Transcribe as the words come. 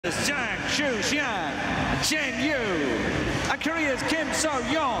Zhang, Zheng Yu, and Korea's Kim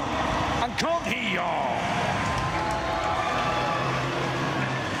So-young and Kong Hee-young.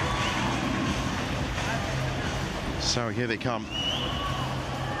 So here they come.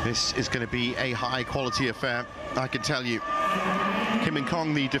 This is going to be a high-quality affair, I can tell you. Kim and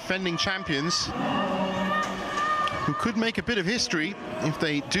Kong, the defending champions, who could make a bit of history if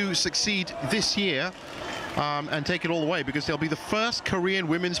they do succeed this year and take it all the way, because they'll be the first Korean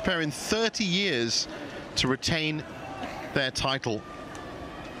women's pair in 30 years to retain their title.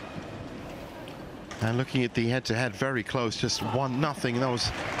 And looking at the head-to-head, very close, just 1-0. That was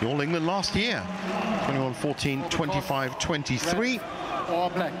the All England last year. 21-14, 25-23. Or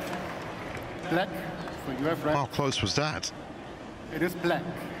black. Black, so you have red. How close was that? It is black.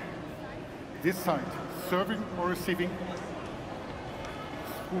 This side, serving or receiving.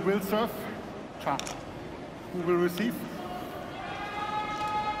 Who will serve? Cha. Who will receive?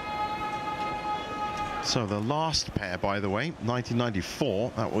 So the last pair, by the way,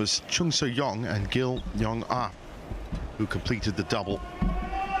 1994, that was Chung So-young and Gil Yong-ah, who completed the double.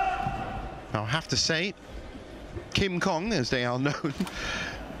 Now I have to say, Kim Kong, as they are known,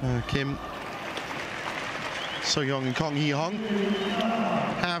 Kim So-young and Kong Hee-young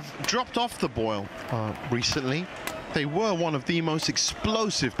have dropped off the boil recently. They were one of the most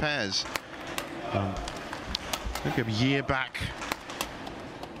explosive pairs. Maybe a year back.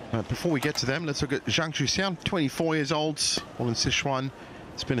 Before we get to them, let's look at Zhang, 24 years old, all in Sichuan.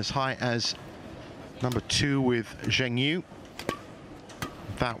 It's been as high as #2 with Zheng Yu.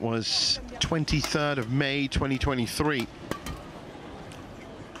 That was 23rd of May 2023.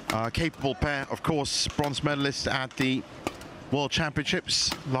 Capable pair, of course, bronze medalist at the World Championships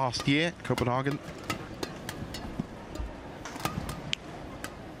last year, Copenhagen.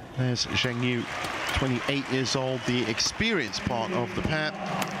 There's Zheng Yu, 28 years old, the experienced part of the pair.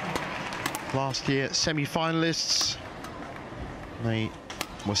 Last year, semi-finalists. They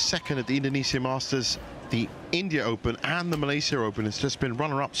were second at the Indonesia Masters, the India Open and the Malaysia Open. It's just been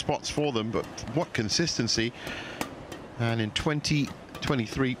runner-up spots for them, but what consistency. And in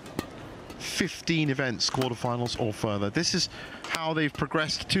 2023, 15 events, quarterfinals or further. This is how they've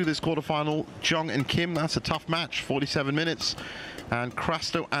progressed to this quarterfinal. Zhang and Kim, that's a tough match, 47 minutes. And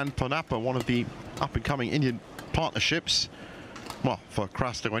Crasto and Ponappa, one of the up-and-coming Indian partnerships. Well, for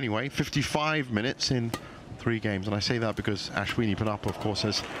Crasto anyway, 55 minutes in 3 games. And I say that because Ashwini Ponappa, of course,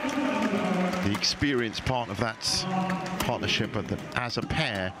 has the experienced part of that partnership, but as a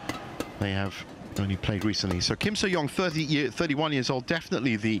pair, they have only played recently. So Kim So-young, 31 years old,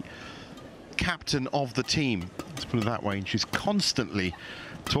 definitely the captain of the team, let's put it that way. And she's constantly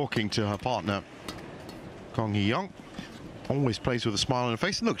talking to her partner, Kong Hee-young. Always plays with a smile on her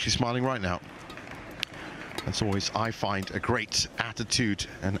face, and look, she's smiling right now. That's always, I find, a great attitude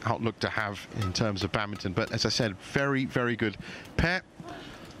and outlook to have in terms of badminton. But as I said, very, very good pair.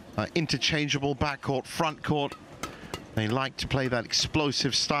 Interchangeable backcourt, frontcourt. They like to play that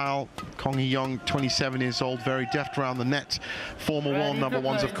explosive style. Kong Hee-young, 27 years old, very deft around the net. Former world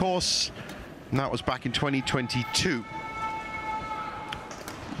 #1s, of course. And that was back in 2022.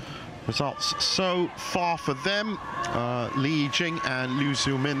 Results so far for them. Li Yijing and Liu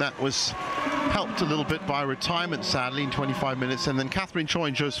Xiumin, that was helped a little bit by retirement, sadly, in 25 minutes. And then Catherine Choi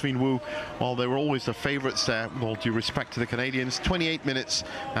and Josephine Wu, well, they were always the favorites there, with all due respect to the Canadians. 28 minutes,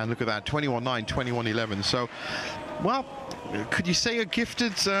 and look at that, 21-9, 21-11. So, well, could you say a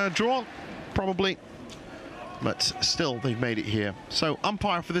gifted draw? Probably. But still, they've made it here. So,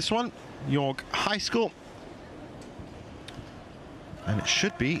 umpire for this one, York High School. And it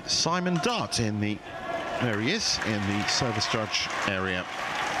should be Simon Dart in the, there he is, in the service judge area.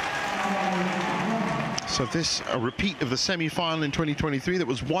 So this, a repeat of the semi-final in 2023 that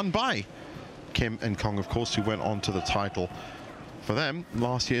was won by Kim and Kong, of course, who went on to the title. For them,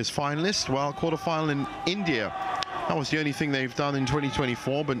 last year's finalist, well, quarterfinal in India. That was the only thing they've done in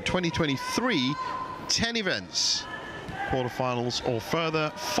 2024, but in 2023, 10 events. Quarterfinals or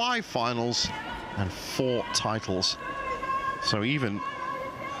further, 5 finals and 4 titles. So even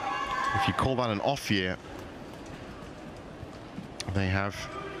if you call that an off year, they have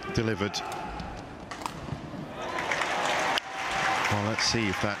delivered. Well, let's see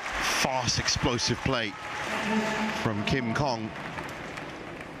if that fast, explosive play from Kim Kong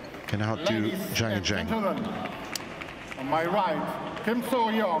can outdo Zhang and Zheng. On my right, Kim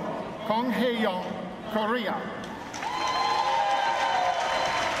So-young, Kong Hee-young, Korea.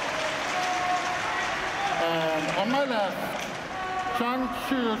 And on my left, Zhang,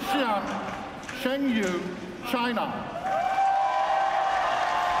 Zheng Yu, China.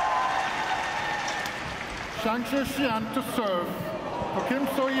 Zhang to serve, to Kim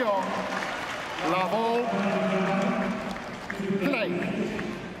So-young. Level. Play.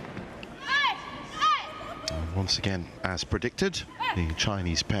 Once again, as predicted, the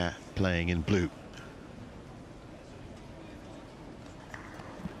Chinese pair playing in blue.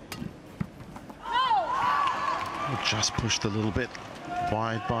 Just pushed a little bit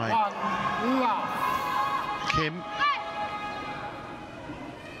wide by Kim.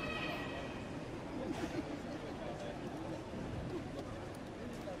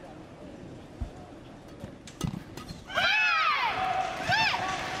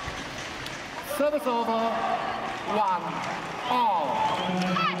 Service over, 1-all.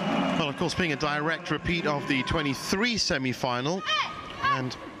 Well, of course, being a direct repeat of the 23 semi-final,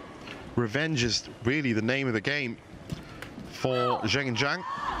 and revenge is really the name of the game for Zheng and Zhang.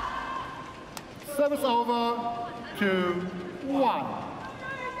 Service over, 2-1.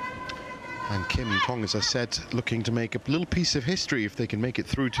 And Kim and Kong, as I said, looking to make a little piece of history if they can make it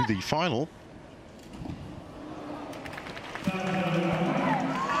through to the final.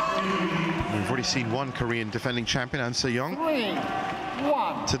 We've already seen one Korean defending champion, An Se-young.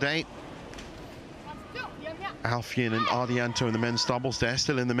 3-1. Today, Alfian and Ardianto in the men's doubles, they're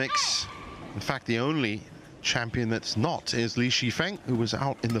still in the mix. In fact, the only champion that's not is Li Shifeng, who was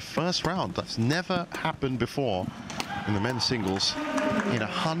out in the first round. That's never happened before in the men's singles in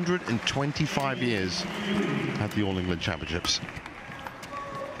 125 years at the All England Championships.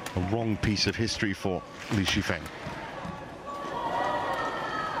 A wrong piece of history for Li Shifeng.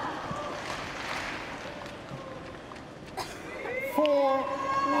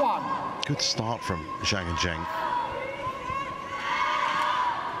 Good start from Zhang and Zheng.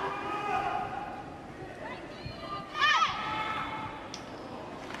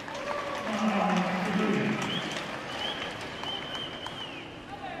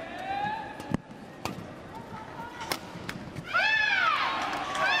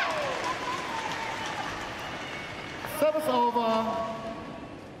 Service over,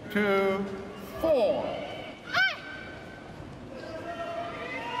 2-4.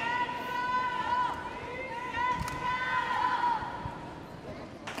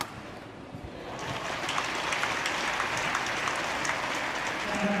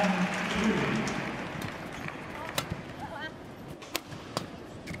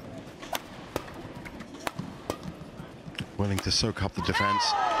 Willing to soak up the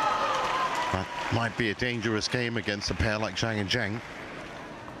defense. That might be a dangerous game against a pair like Zhang and Zheng.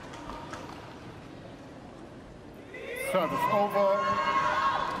 Service over,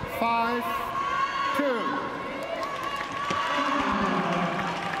 5-2.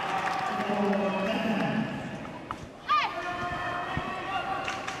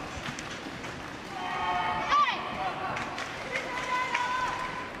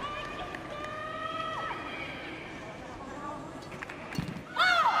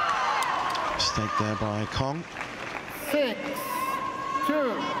 Mistake there by Kong. 6-2.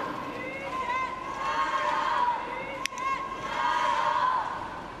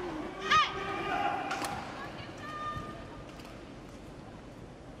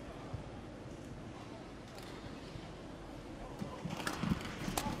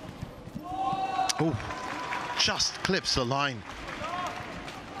 Oh, just clips the line.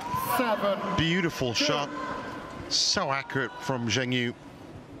 7-2. Beautiful shot. So accurate from Zheng Yu.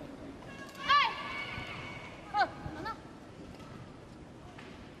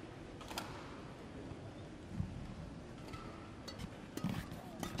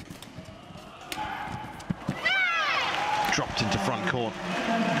 Dropped into front court.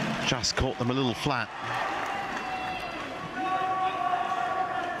 Just caught them a little flat.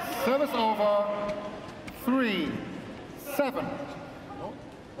 Service over, 3-7.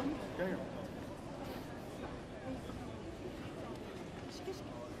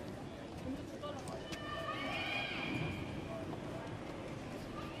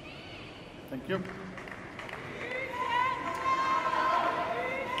 Thank you.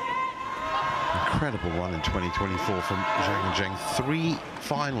 Incredible run in 2024 from Zhang and Zheng. 3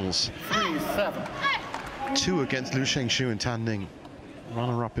 finals. 3-7. 2 against Liu Shengshu and Tan Ning.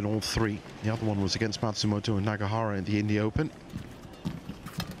 Runner-up in all 3. The other one was against Matsumoto and Nagahara in the India Open.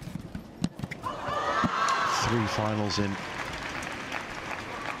 3 finals in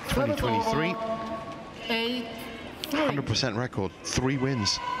 2023. 100% record. 3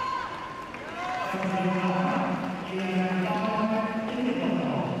 wins.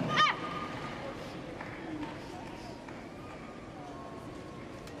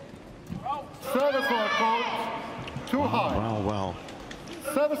 Service over, coach. Too high. Well, well.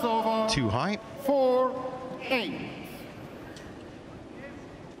 Service over. Too high. 4-8.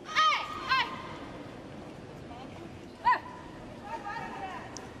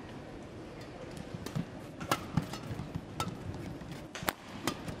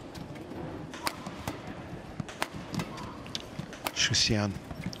 Xian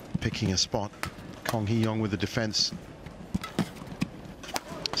picking a spot. Kong Hee-yong with the defense.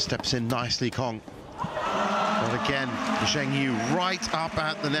 Steps in nicely, Kong. But again, Zheng Yu right up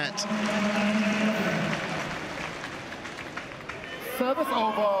at the net. Service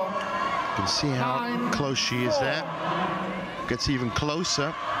over. You can see how close she is there. Gets even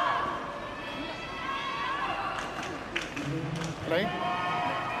closer. Play.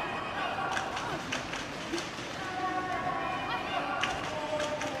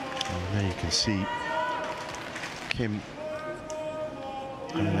 And there you can see Kim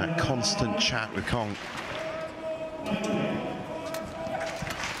having that constant chat with Kong.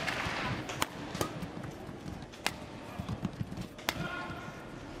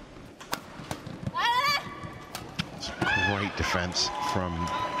 It's a great defense from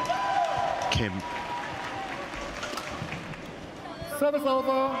Kim. Service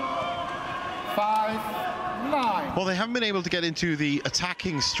over. 5-9. Well, they haven't been able to get into the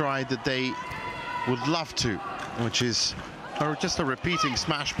attacking stride that they would love to, which is just a repeating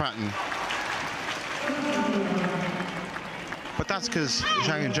smash pattern. But that's because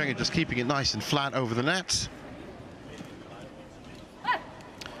Zhang and Zheng are just keeping it nice and flat over the net.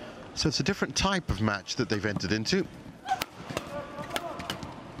 So it's a different type of match that they've entered into.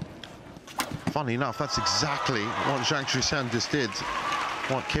 Funny enough, that's exactly what Zhang Shuxian just did,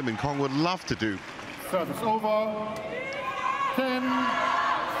 what Kim and Kong would love to do. Service over.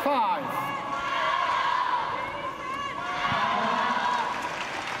 10-5.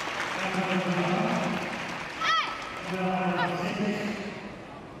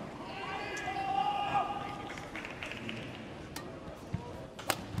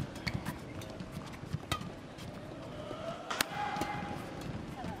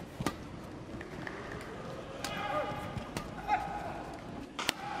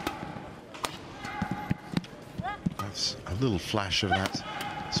 That's a little flash of that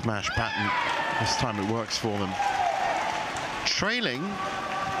smash pattern. This time it works for them. Trailing,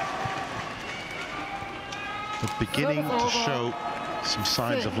 but beginning to show some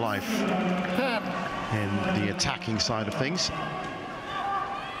signs of life in the attacking side of things.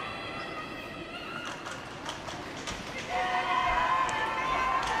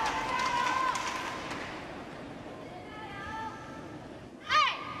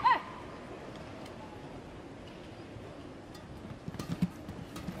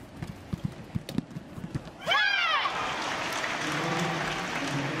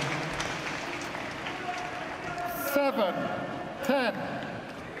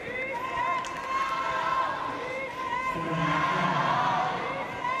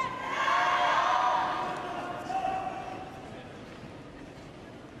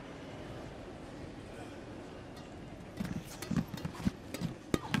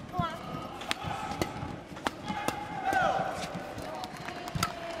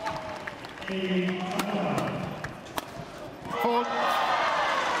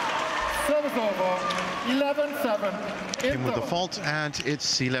 Service over. 11-7. In with the fault, and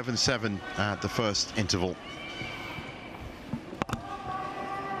it's 11-7 at the first interval.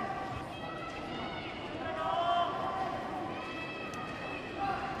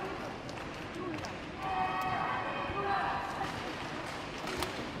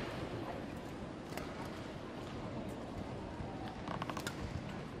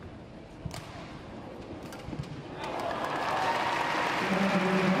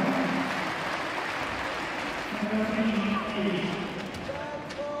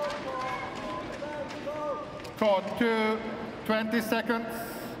 Court 2, 20 seconds.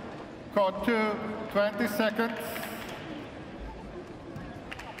 Court 2, 20 seconds.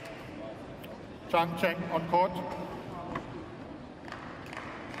 Zhang Cheng on court.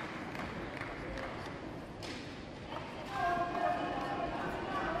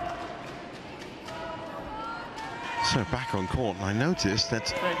 So back on court, and I noticed that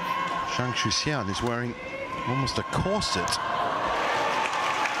Zhang Shuxian is wearing almost a corset.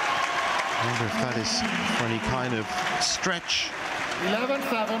 I wonder if that is for any kind of stretch.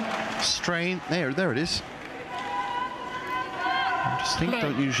 11-7. Strain. There it is. I just think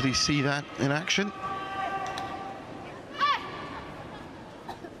don't usually see that in action.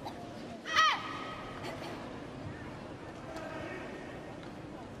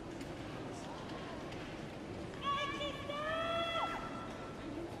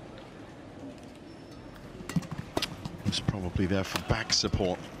 It's probably there for back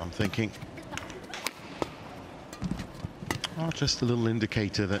support, I'm thinking. Oh, just a little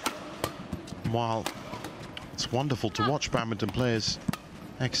indicator that while it's wonderful to watch badminton players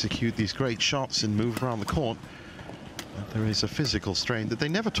execute these great shots and move around the court, there is a physical strain that they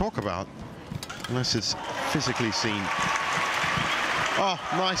never talk about unless it's physically seen. Oh,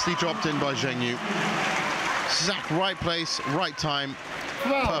 nicely dropped in by Zheng. Exact right place, right time,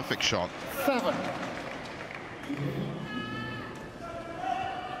 12, perfect shot. 7.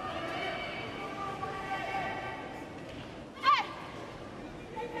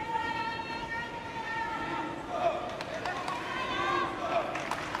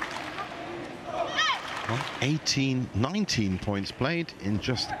 Well, 19 points played in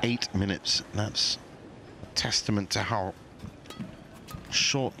just 8 minutes. That's a testament to how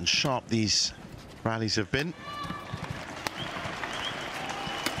short and sharp these rallies have been.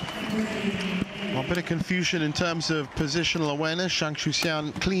 A bit of confusion in terms of positional awareness. Zhang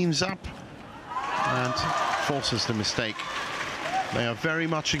Shuxian cleans up and forces the mistake. They are very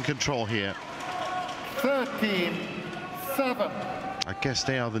much in control here. 13-7. I guess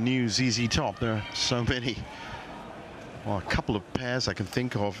they are the new ZZ Top. There are so many. Well, a couple of pairs I can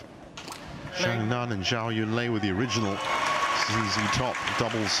think of. Zhang Nan and Zhao Yunlei were the original ZZ Top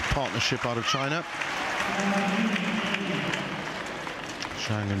doubles partnership out of China.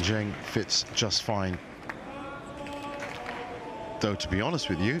 Zhang and Zheng fits just fine. Though, to be honest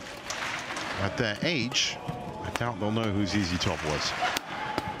with you, at their age, I doubt they'll know who ZZ Top was.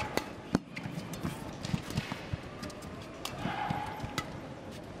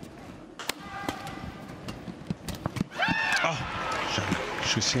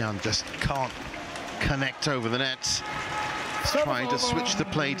 Shuxian just can't connect over the net. He's trying to switch the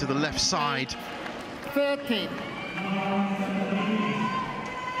play to the left side. 13.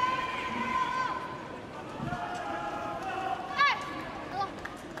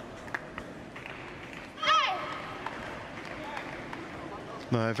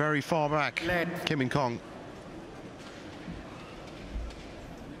 No, very far back. Kim and Kong.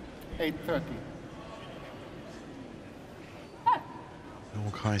 8:30.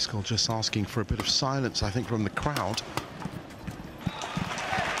 High School just asking for a bit of silence, I think, from the crowd.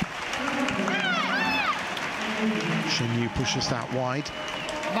 Shen Yu pushes that wide.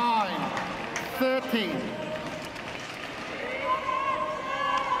 9-13.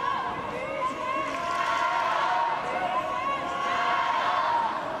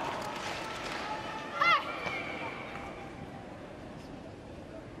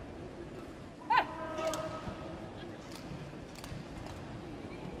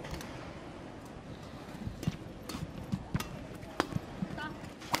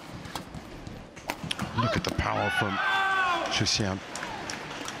 Look at the power from Shuxian.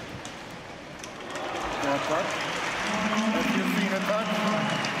 Have you seen a touch?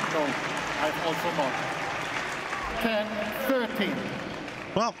 No, I've also not. 10-13.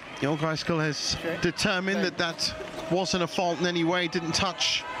 Well, Yong High School has determined that that wasn't a fault in any way, didn't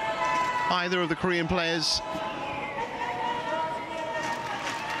touch either of the Korean players.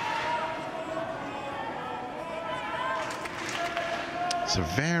 It's a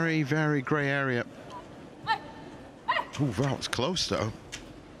very, very grey area. Oh, that was close, though.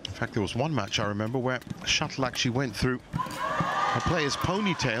 In fact, there was one match I remember where a shuttle actually went through a player's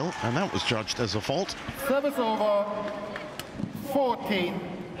ponytail, and that was judged as a fault. Service over.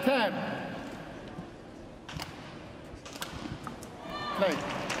 14-10. Play.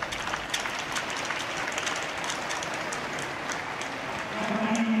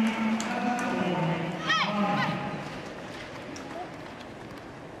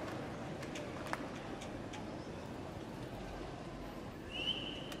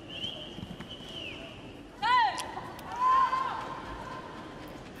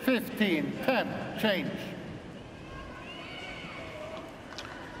 Change.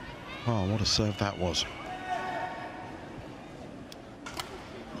 Oh, what a serve that was.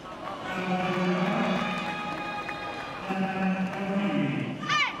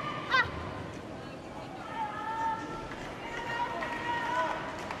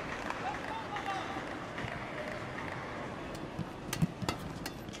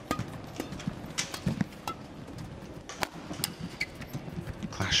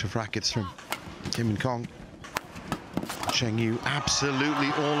 Clash of rackets from Kim and Kong. Zheng Yu absolutely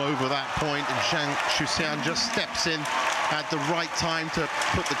all over that point, and Zhang Shuxian just steps in at the right time to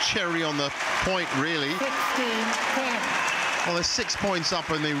put the cherry on the point, really. 16-10. Well, they're 6 points up,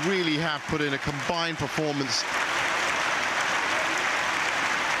 and they really have put in a combined performance.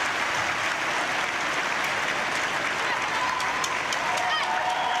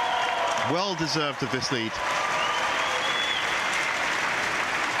 Well deserved of this lead.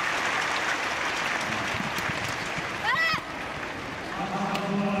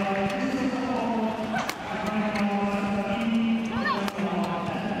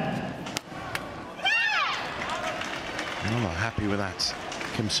 With that,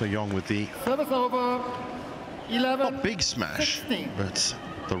 Kim So-young with the Service over. 11, Not big smash, 16. but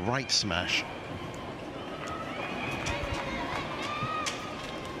the right smash.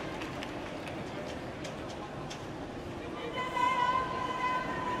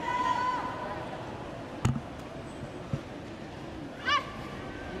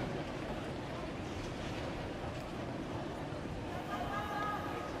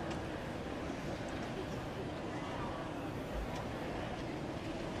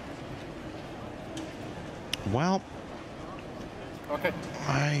 Well, Okay.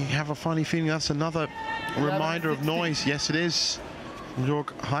 I have a funny feeling that's another reminder of noise. Yes, it is.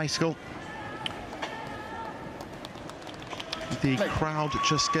 York High School. The crowd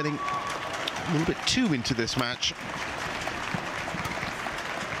just getting a little bit too into this match.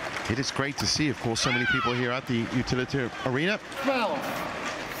 It is great to see, of course, so many people here at the Utility Arena. 12,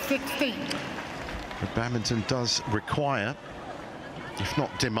 16. But badminton does require, if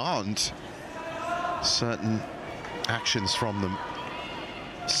not demand, certain actions from them.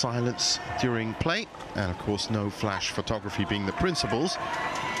 Silence during play, and of course no flash photography being the principles.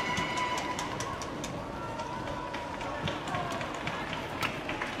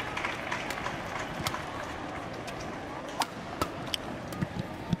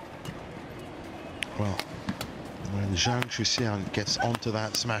 Well, when Zhang gets onto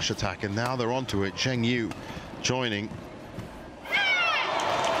that smash attack, and now they're onto it, Zheng joining.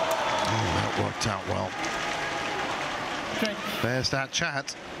 That worked out well. Okay. There's that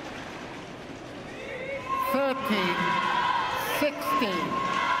chat. 13, 16.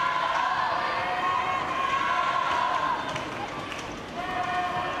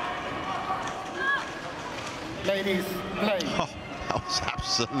 Ladies, play. Oh, that was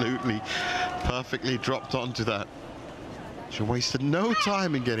absolutely perfectly dropped onto that. She wasted no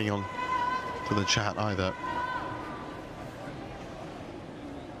time in getting on to the chat either.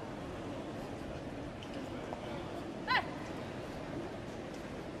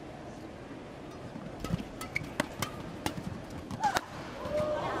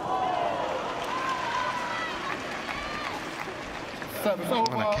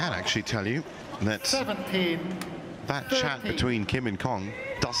 Well, I can actually tell you that 17, that 13. chat between Kim and Kong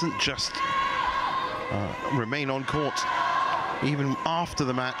doesn't just remain on court. Even after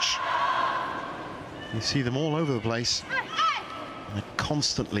the match, you see them all over the place. They're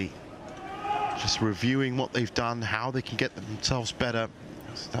constantly just reviewing what they've done, how they can get themselves better.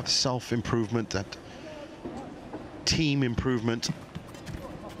 That self-improvement, that team improvement.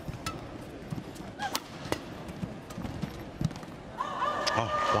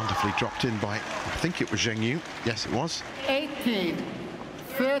 Oh, wonderfully dropped in by, I think it was Zheng. Yes, it was. 18,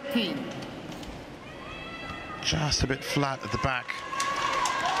 13. Just a bit flat at the back.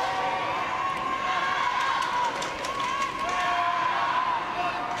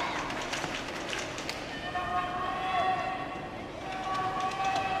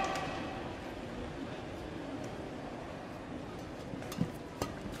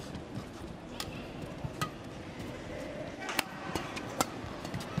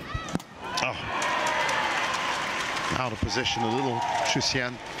 Out of position a little,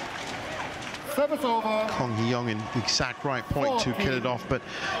 Shuxian. Service over. Kong Hee-young in the exact right point to kill it off, but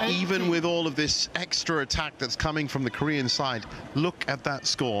even with all of this extra attack that's coming from the Korean side, look at that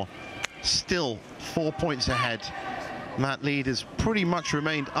score. Still 4 points ahead. And that lead has pretty much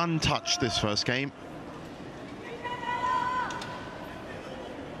remained untouched this first game.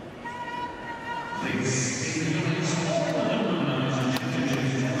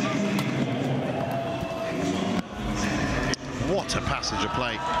 What a passage of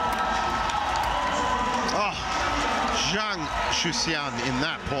play. Oh, Zhang Shuxian in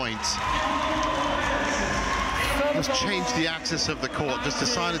that point. Just changed the axis of the court, just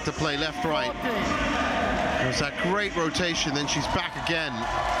decided to play left-right. It was that great rotation, then she's back again.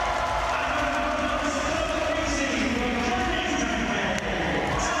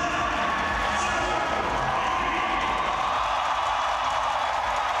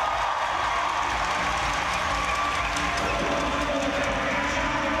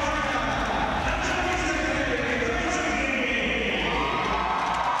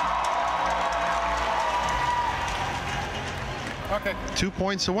 Okay. 2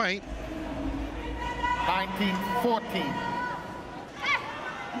 points away. 19-14.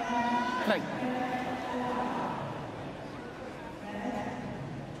 Play.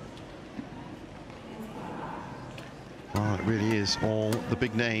 Well, it really is all the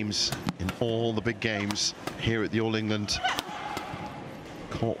big names in all the big games here at the All England.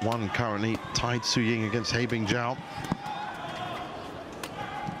 Court 1 currently tied Su Ying against He Bingjiao.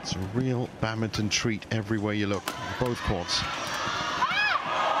 It's a real badminton treat everywhere you look, both courts.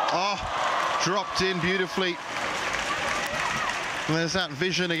 Oh, dropped in beautifully. There's that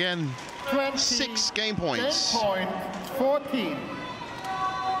vision again. 20, 6 game points. Game point 14.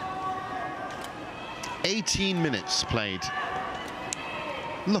 18 minutes played.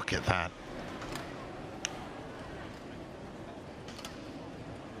 Look at that.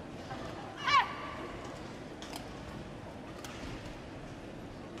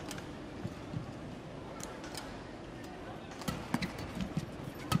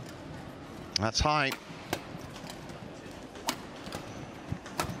 That's high.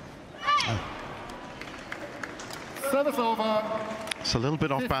 Service over. It's a little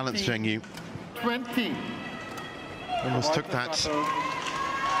bit off balance, Zheng. 20. Almost took that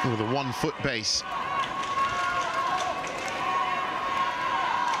with a 1-foot base.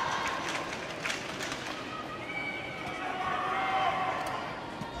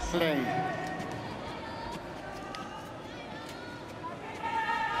 Play.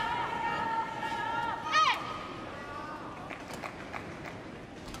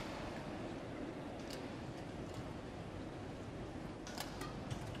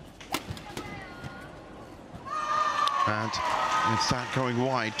 And it's that going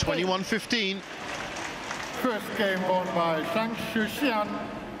wide. 21-15. First game won by Zhang Xian,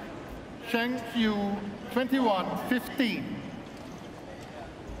 Zheng Yu, 21-15.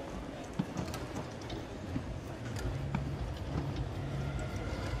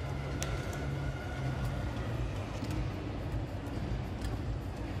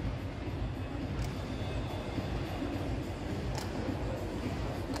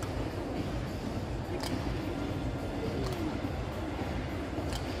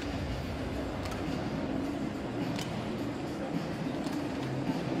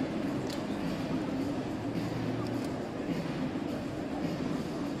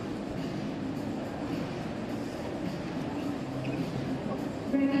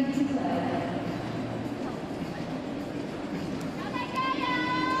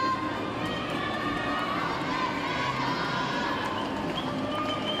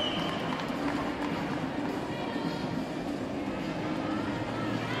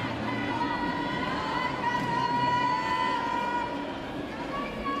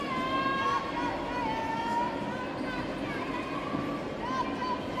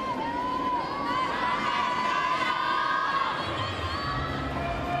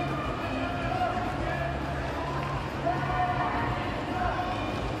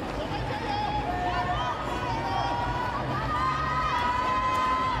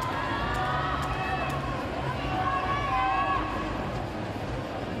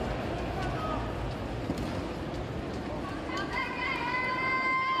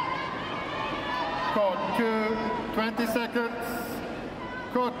 Court 2, 20 seconds.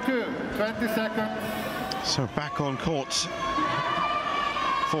 Court 2, 20 seconds. So back on court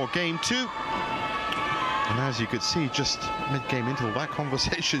for game 2. And as you could see, just mid-game interval, that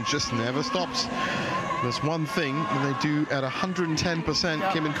conversation just never stops. There's one thing that they do at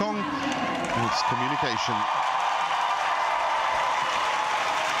 110%, Kim and Kong, and it's communication.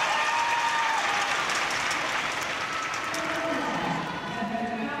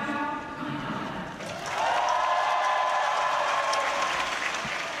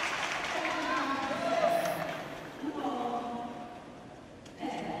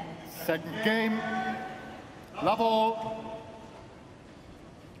 Second game, level,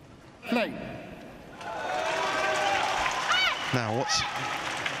 play. Now, what's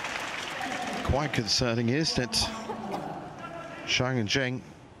quite concerning is that Zhang and Zheng,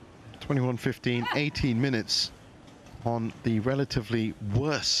 21-15, 18 minutes on the relatively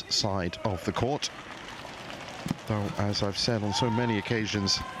worse side of the court. Though, as I've said on so many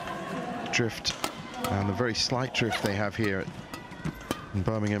occasions, drift and the very slight drift they have here in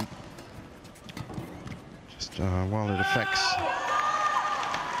Birmingham, just while it affects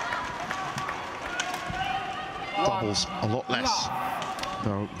doubles a lot less.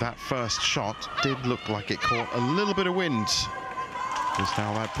 Though that first shot did look like it caught a little bit of wind, because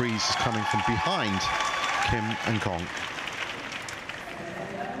now that breeze is coming from behind Kim and Kong.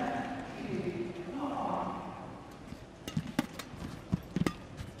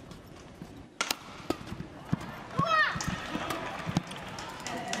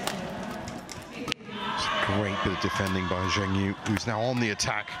 Great bit of defending by Zheng Yu, who's now on the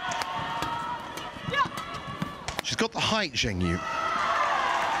attack. She's got the height, Zheng Yu,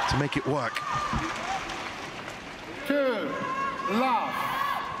 to make it work. 2, love.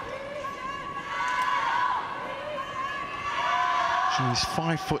 She's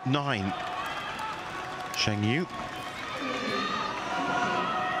 5'9", Zheng Yu.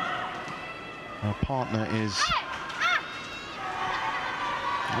 Her partner is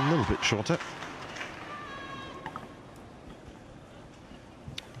a little bit shorter.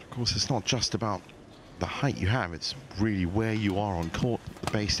 Of course, it's not just about the height you have, it's really where you are on court,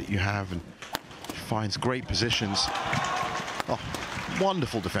 the base that you have, and finds great positions. Oh,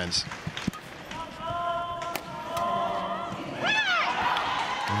 wonderful defense.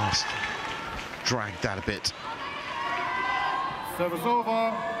 Just dragged that a bit. Service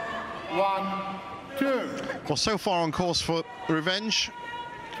over. 1-2. Well, so far on course for revenge.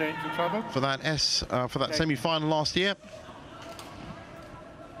 Change the trouble. For that semi-final last year.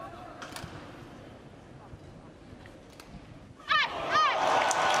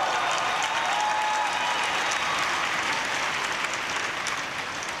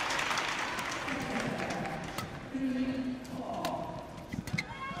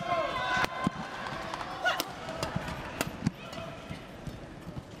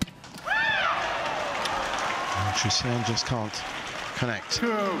 CHN just can't connect.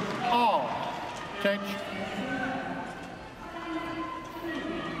 2-all. Change.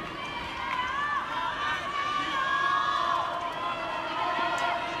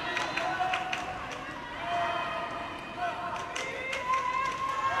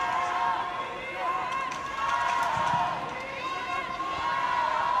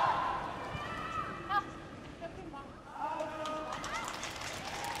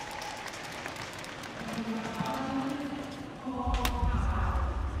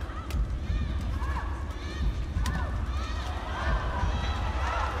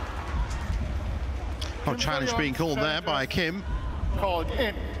 Oh, challenge being called there by Kim. Called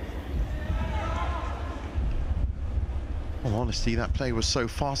in. Well, honestly, that play was so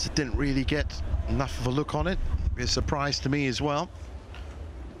fast, it didn't really get enough of a look on it. It's a surprise to me as well.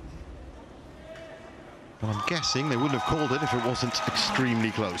 But I'm guessing they wouldn't have called it if it wasn't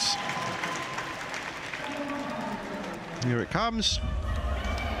extremely close. Here it comes.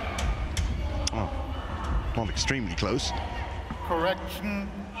 Oh, not extremely close. Correction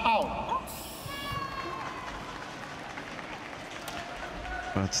out.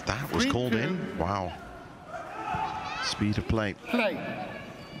 But that was called in. Wow. Speed of play. Play.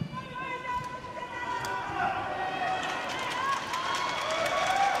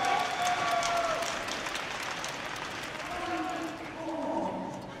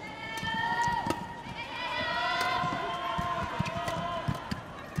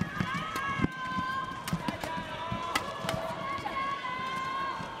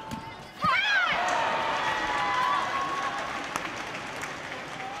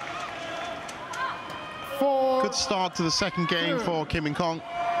 Good start to the second game for Kim and Kong.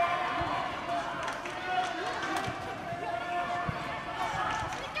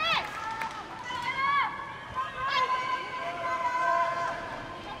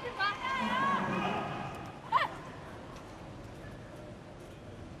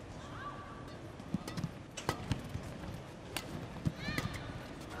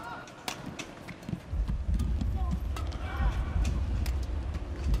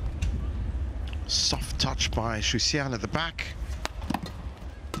 Soft touch by Shuxian at the back.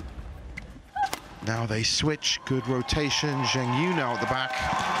 Now they switch. Good rotation. Zheng Yu now at the back.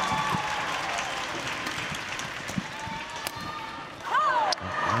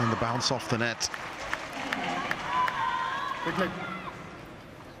 And the bounce off the net. Quickly.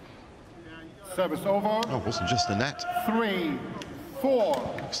 Service over. Oh, it wasn't just the net.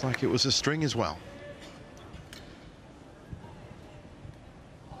 3-4. Looks like it was a string as well.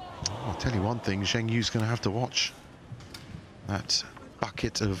 I'll tell you one thing, Zheng Yu's going to have to watch that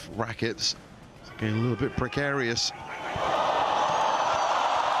bucket of rackets. It's getting a little bit precarious.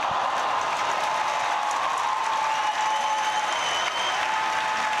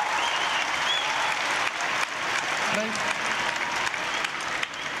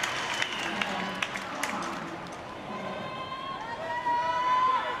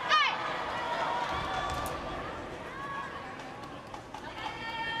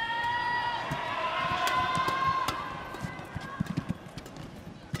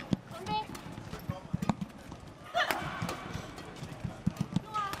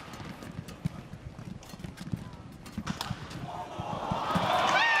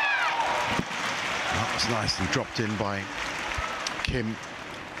 Nicely dropped in by Kim.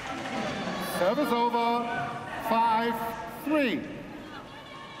 Service over. 5-3.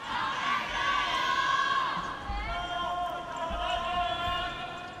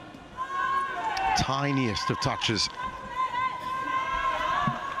 Tiniest of touches.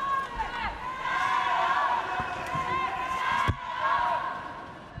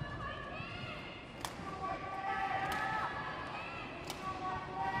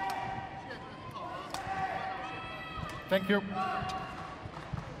 Thank you.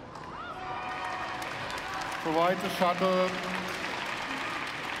 Provide the shuttle.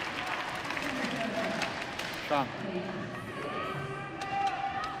 Zhang.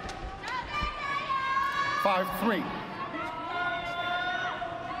 5-3.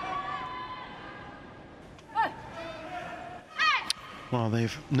 Well,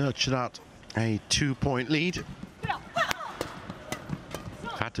 they've nurtured out a 2-point lead.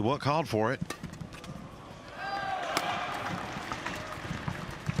 Had to work hard for it.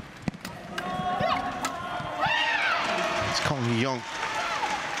 It's Kong Hee-young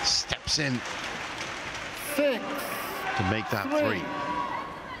steps in 6 to make that 3.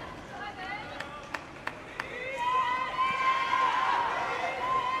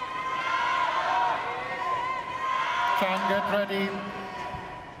 Zhang, get ready.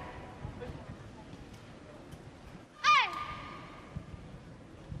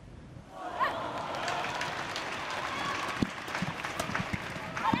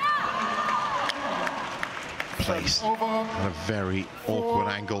 Placed at a very awkward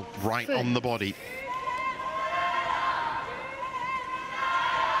angle, right on the body.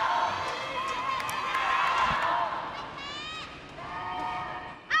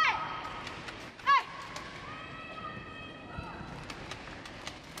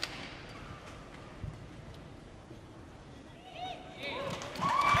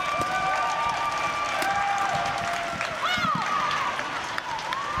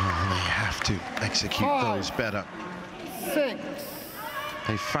 Execute those better. 6.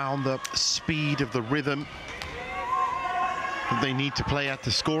 They found the speed of the rhythm that they need to play at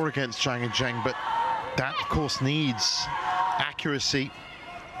to score against Zhang and Zheng, but that of course needs accuracy.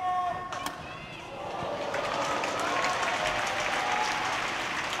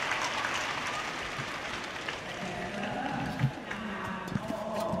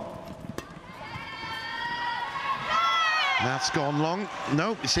 That's gone long.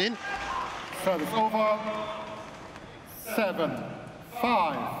 No, it's in. Service over.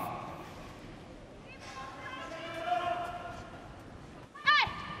 7-5.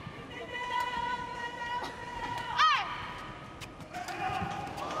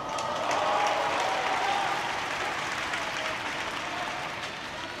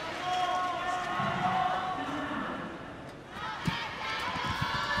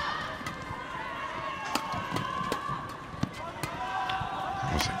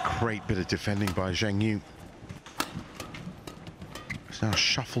 Great bit of defending by Zheng Yu. He's now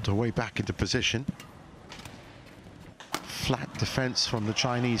shuffled her way back into position. Flat defense from the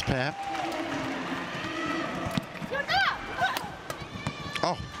Chinese pair.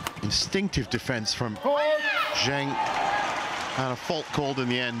 Oh, instinctive defense from Zheng, and a fault called in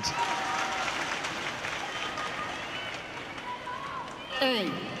the end.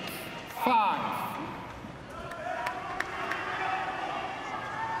 8-5.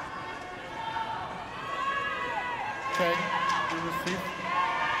 Okay, you receive.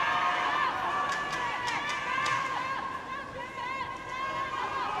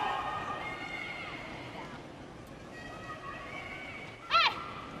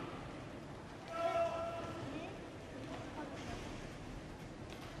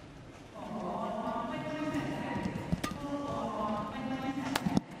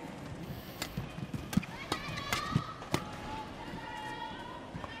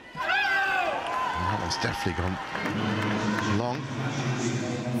 Definitely gone long.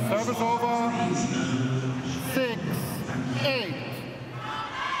 Service over. 6-8.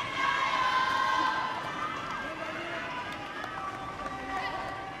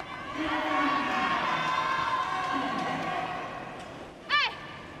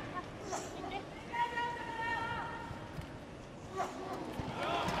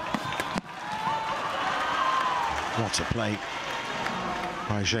 What a play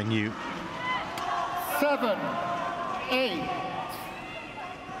by Zheng Yu. 7-8.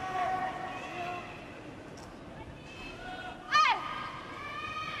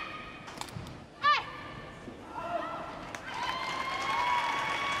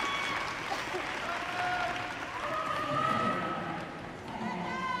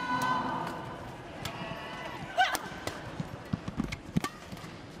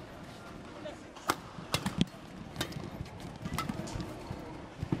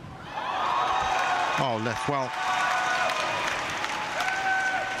 Oh, left well.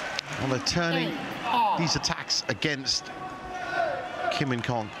 Well, they're turning these attacks against Kim and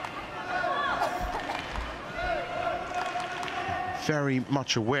Kong. Very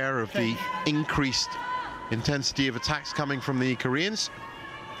much aware of the increased intensity of attacks coming from the Koreans.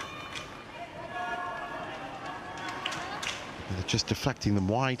 And they're just deflecting them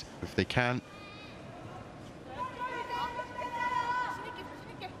wide if they can.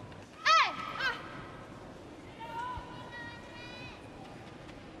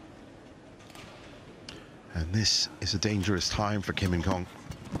 And And this is a dangerous time for Kim In-kong.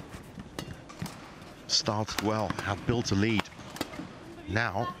 Started well, have built a lead.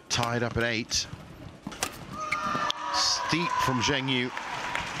 Now tied up at 8. Steep from Zheng.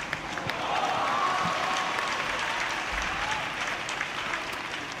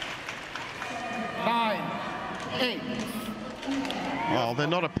 Well, they're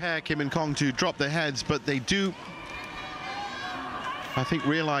not a pair, Kim In-kong, to drop their heads, but they do, I think,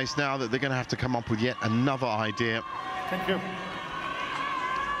 realize now that they're going to have to come up with yet another idea. Thank you.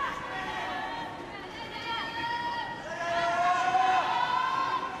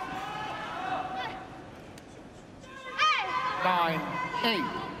 Nine, 8.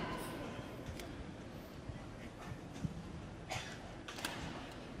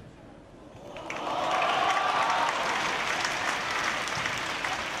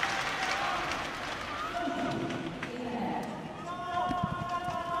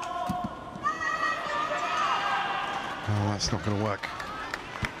 That's not going to work.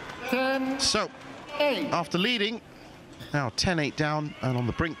 10, so, 8. After leading, now 10-8 down and on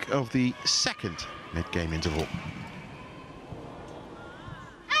the brink of the second mid-game interval.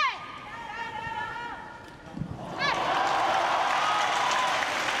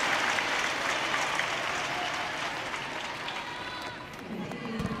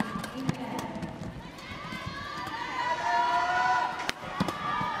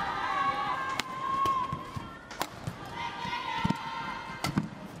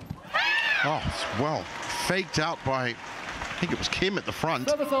 Oh, well, faked out by, I think it was Kim at the front.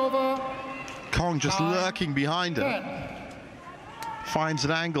 Service over. Kong just lurking behind her. 10. Finds an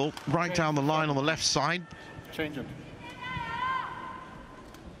angle right down the line on the left side. Change it.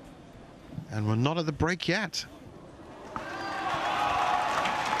 And we're not at the break yet.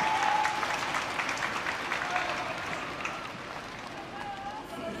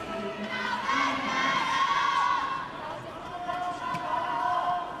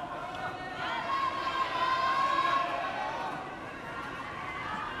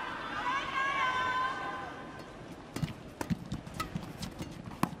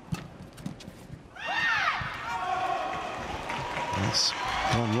 It's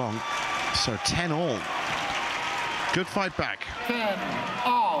gone long. So 10-all. Good fight back.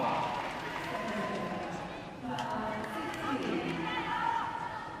 10-all.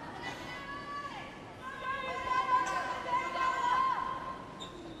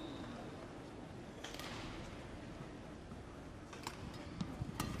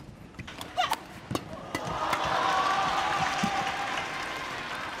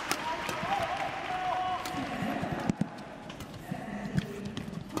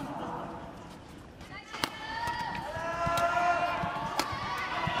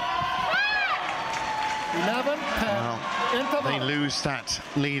 They lose that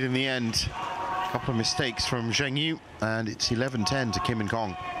lead in the end. A couple of mistakes from Zheng, and it's 11-10 to Kim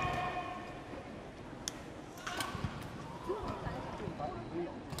In-kong.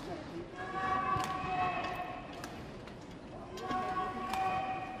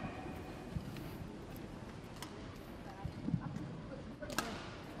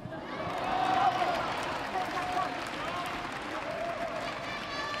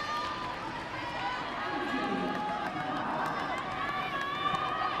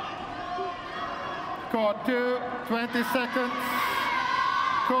 Court 2, 20 seconds.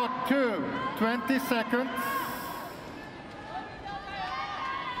 Court 2, 20 seconds.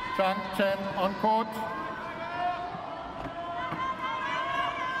 Zhang, Chen on court.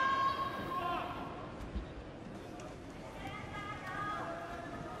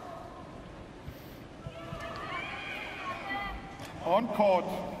 On court.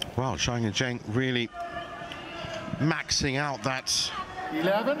 Wow, Zhang and Zheng really maxing out that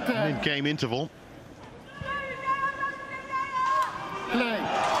 11-10. mid-game interval. Play.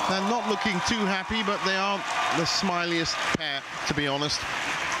 They're not looking too happy, but they aren't the smiliest pair, to be honest.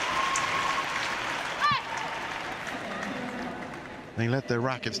 They let their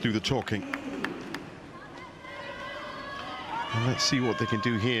rackets do the talking. And let's see what they can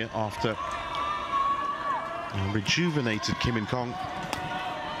do here after a rejuvenated Kim In-kong.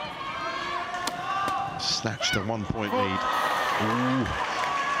 Snatched a 1-point lead. Ooh.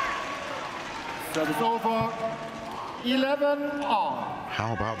 Service over. 11-all.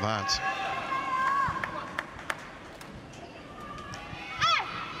 How about that?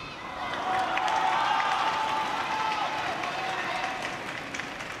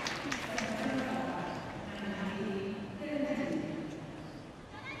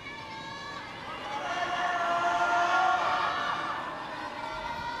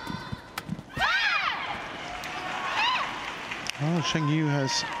 Well, Zheng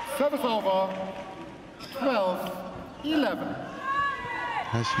has Service over. 12-11.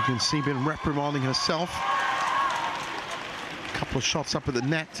 As you can see, been reprimanding herself. A couple of shots up at the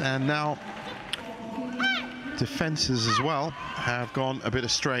net, and now defenses as well have gone a bit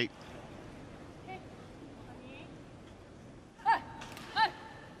astray.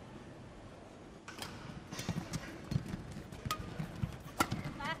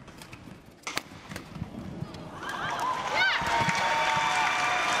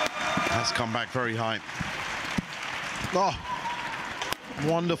 That's come back very high. Oh,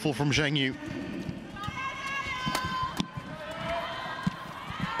 wonderful from Zheng.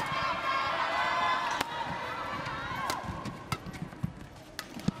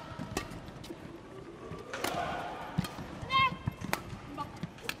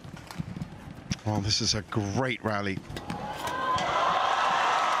 Well, this is a great rally.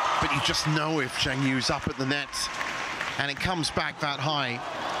 But you just know if Zheng Yu's up at the net and it comes back that high,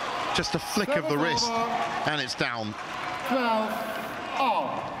 just a flick of the wrist and it's down.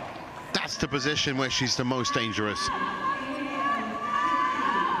 12-all. That's the position where she's the most dangerous.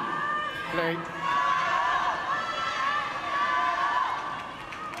 Play.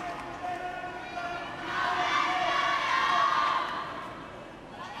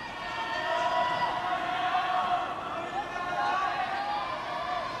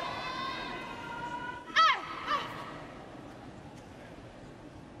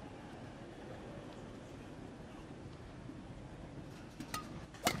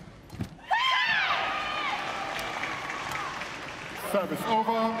 Service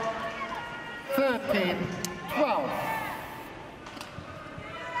over. 13-12.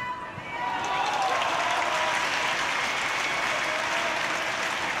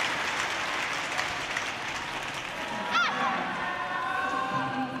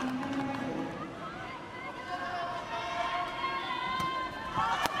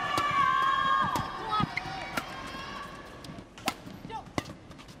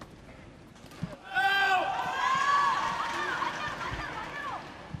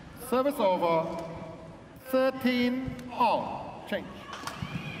 Service over. 13-all. Change.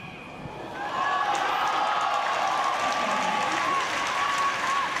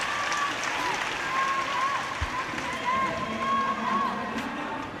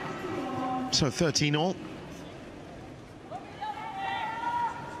 So 13-all.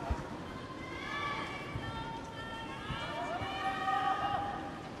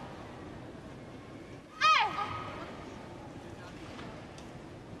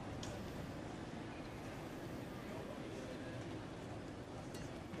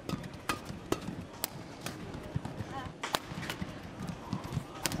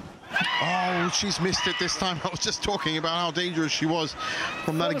 Oh, she's missed it this time. I was just talking about how dangerous she was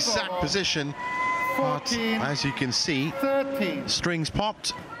from that exact position. But as you can see, 13. strings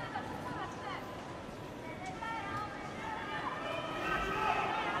popped.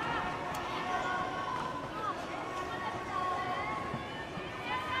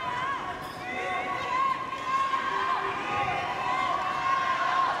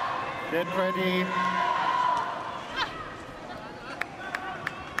 Get ready.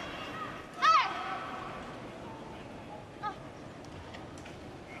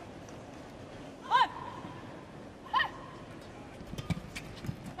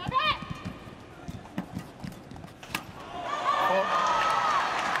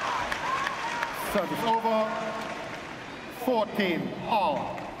 Service over.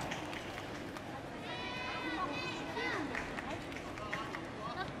 14-all.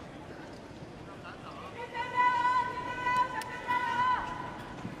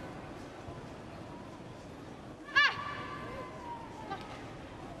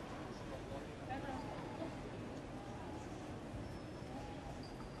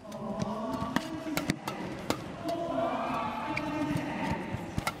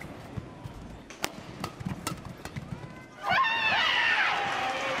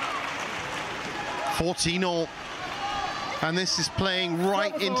 And this is playing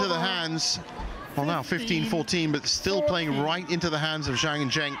right into the hands, well now 15-14, but still playing right into the hands of Zhang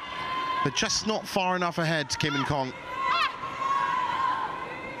and Zheng. They're just not far enough ahead, Kim and Kong.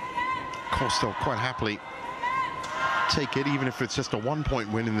 Of course, they'll quite happily take it, even if it's just a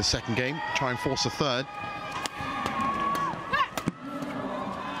 1-point win in the second game, try and force a third.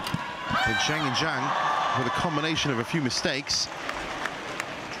 And Zhang, with a combination of a few mistakes,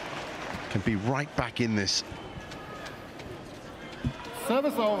 can be right back in this.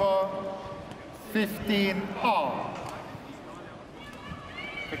 Service over. 15-all.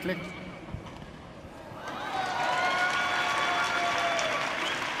 Quickly.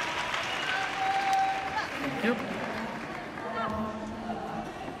 Thank you.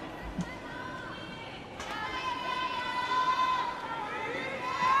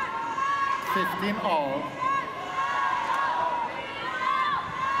 15 all.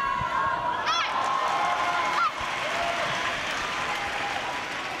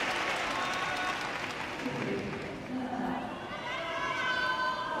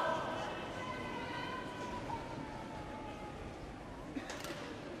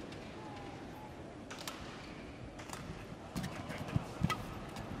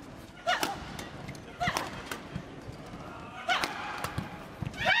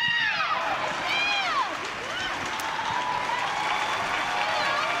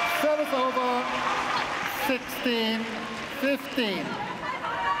 Service over, 16-15.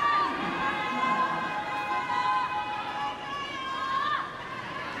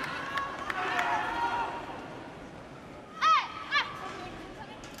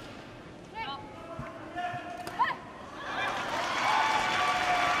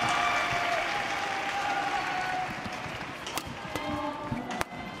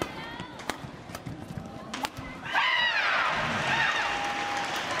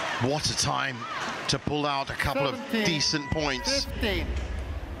 What a time to pull out a couple of decent points. 15.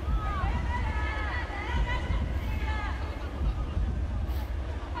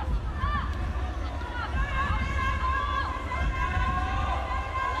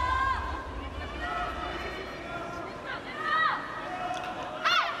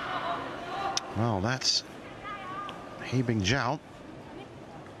 Well, that's Hebing Zhao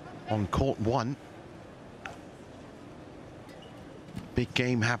on court 1. Big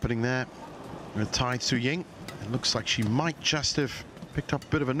game happening there with Tai Tzu Ying. It looks like she might just have picked up a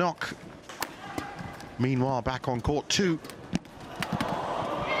bit of a knock. Meanwhile, back on court 2.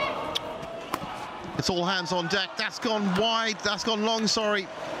 It's all hands on deck. That's gone wide. That's gone long, sorry.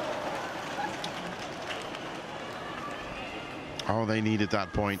 Oh, they needed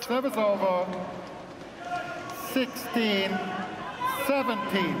that point. Service over,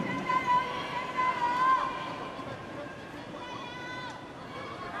 16-17.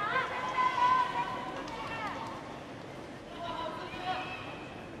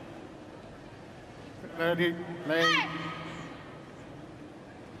 Ready, lane.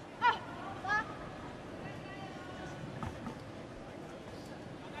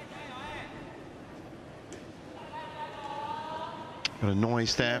 Got a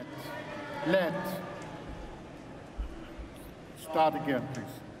noise there. Let. Start again, please.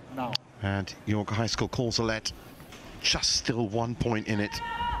 Now. And York High School calls a let. Just still 1 point in it.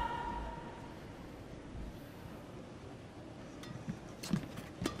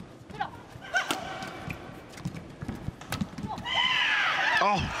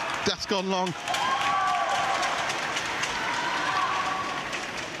 Oh, that's gone long.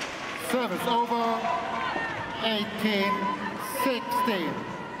 Service over, 18-16.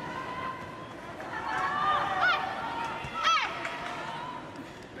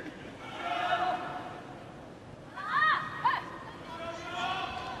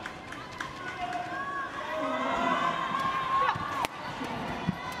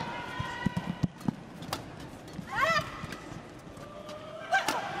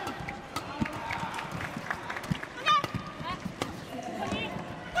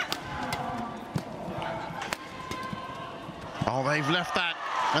 Oh, they've left that,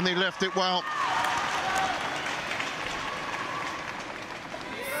 and they left it well.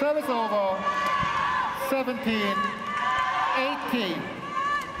 Service over, 17-18.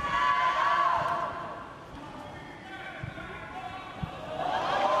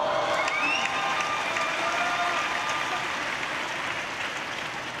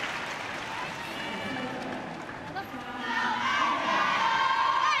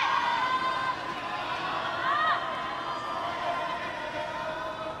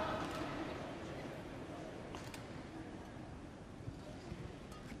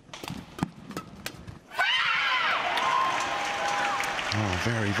 Oh,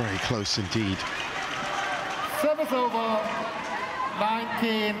 very, very close indeed. Service over,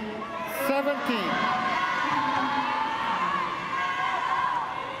 19-17.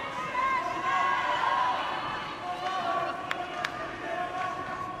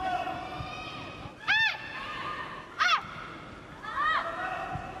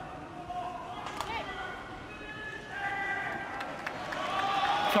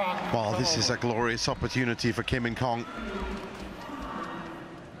 Well, this is a glorious opportunity for Kim and Kong.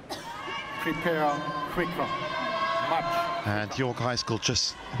 Prepare quicker, much. And York High School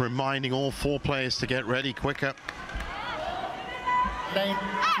just reminding all 4 players to get ready quicker. 19,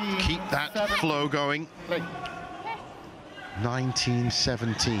 Keep that 17. flow going.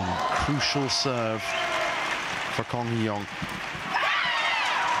 19-17, crucial serve for Kong Hee-yong.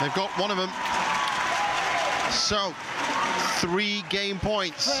 They've got one of them. So, 3 game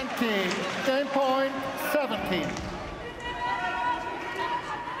points. 20, game point 17.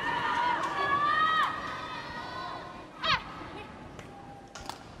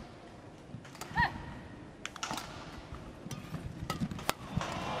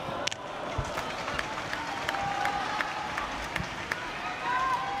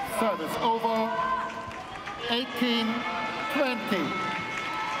 Service over, 18-20.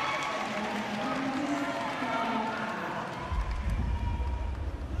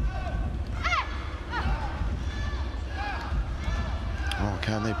 Oh,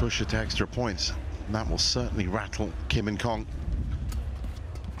 can they push it to extra points? And that will certainly rattle Kim and Kong.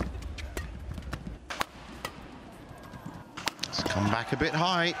 Let's come back a bit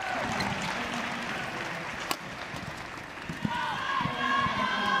high.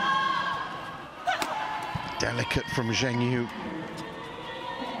 Delicate from Zheng.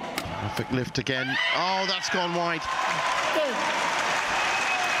 Perfect lift again. Oh, that's gone wide.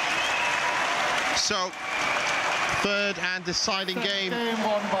 So, third and deciding game. Game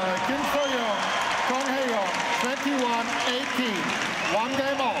won by Kim So-young, Kong Hye-young, 21-18. 1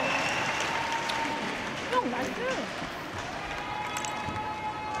 game all.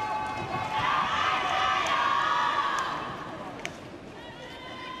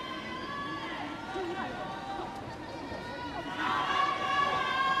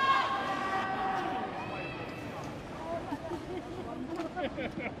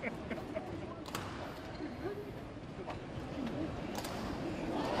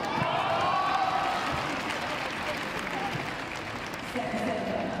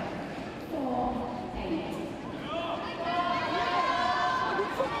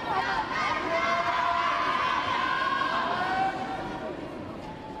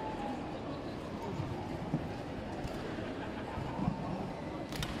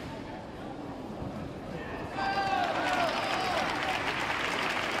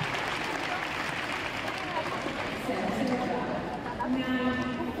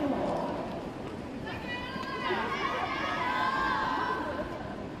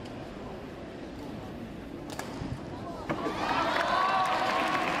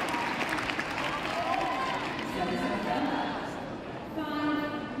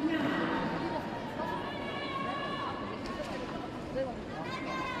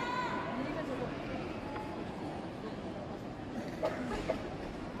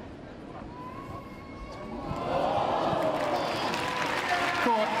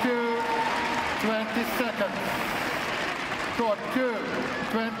 Court 2, 20 seconds. Court 2,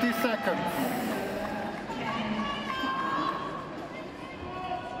 20 seconds.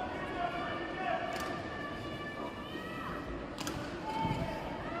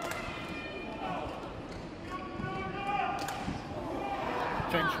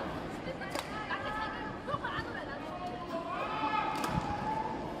 Change.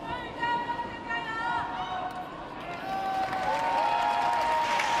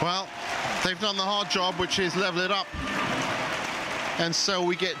 Well, they've done the hard job, which is level it up. And so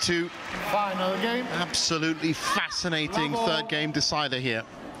we get to Final game. absolutely fascinating Level. third game decider here.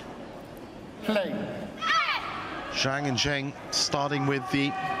 Play. Zhang and Zheng starting with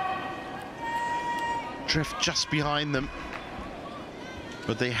the drift just behind them.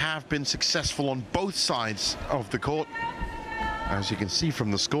 But they have been successful on both sides of the court. As you can see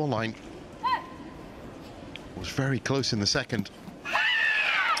from the scoreline, it was very close in the second.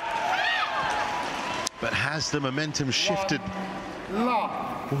 But has the momentum shifted Love.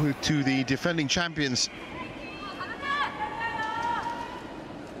 to the defending champions?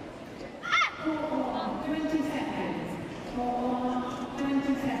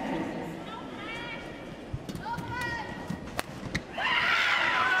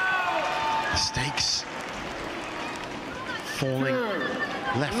 Mistakes falling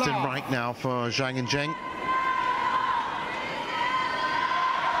left and right now for Zhang and Zheng.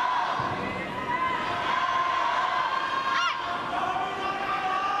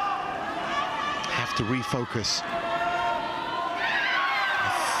 Have to refocus. A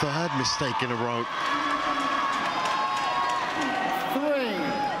third mistake in a row.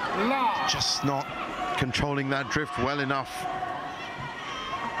 3, love. Just not controlling that drift well enough.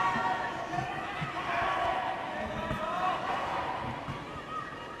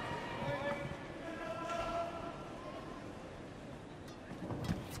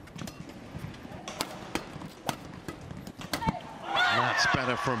 That's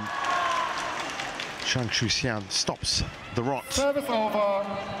better from Zhang Shuxian. Stops the rot. Service over.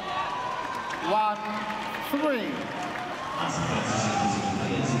 1-3.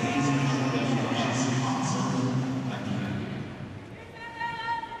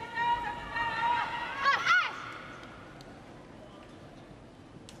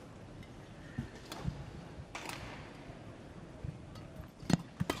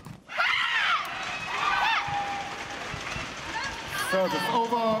 Service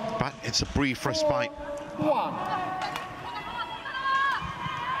over. But it's a brief respite. 4-1.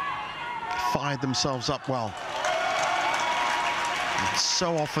 Fired themselves up well. It's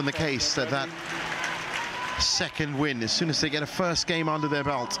so often the case that that second win, as soon as they get a first game under their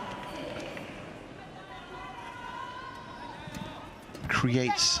belt,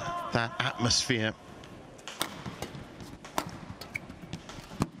 creates that atmosphere.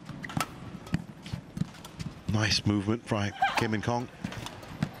 Nice movement by Kim and Kong.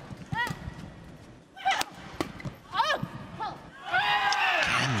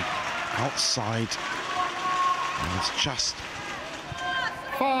 Again, outside. And it's just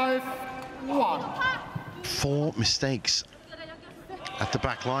 5-1. 4 mistakes at the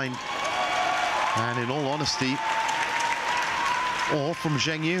back line. And in all honesty, all from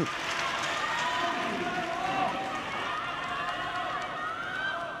Zheng Yu.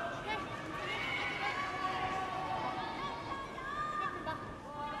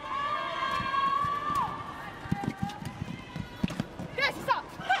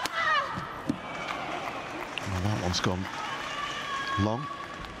 Well, that one's gone long.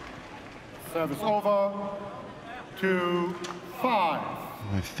 Service over. 2-5.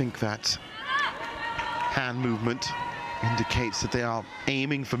 I think that hand movement indicates that they are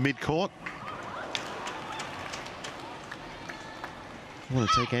aiming for mid-court. Want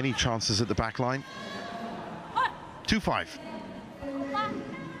to take any chances at the back line. 2-5.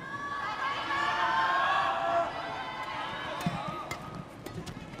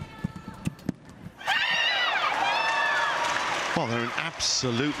 Well, they're an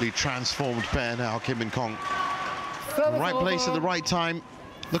absolutely transformed pair now, Kim and Kong. The right place at the right time.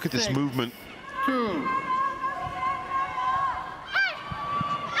 Look at this movement. 2.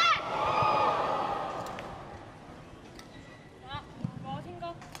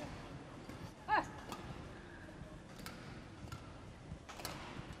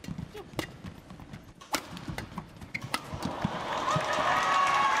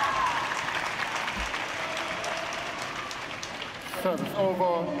 Service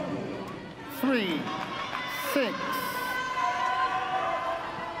over. 3-6.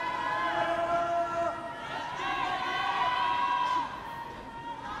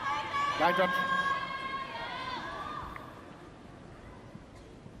 Line judge.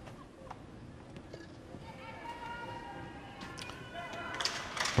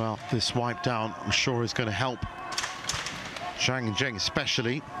 Well, this wipe down, I'm sure, is going to help Zhang and Zheng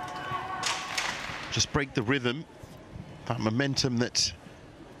especially. Just break the rhythm, that momentum that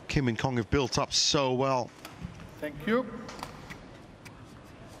Kim and Kong have built up so well. Thank you.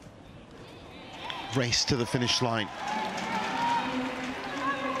 Race to the finish line.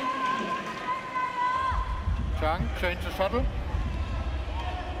 Zhang, change the shuttle.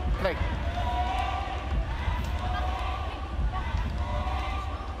 Play.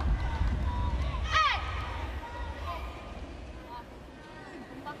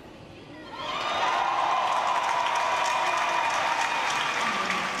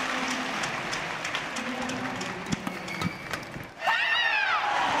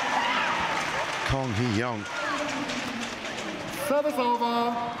 Kong Hee-young. Service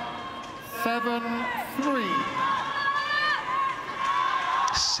over. 7-3.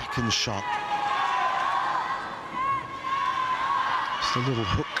 Second shot. Just a little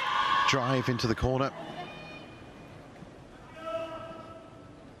hook drive into the corner.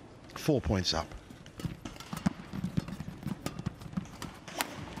 4 points up.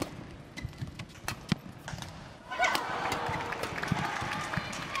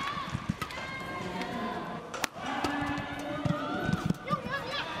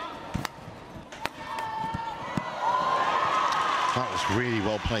 That was really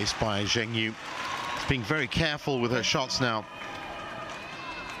well placed by Zheng Yu. She's being very careful with her shots now,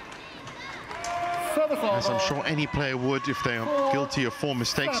 as I'm sure any player would if they are guilty of 4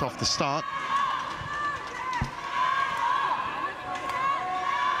 mistakes off the start.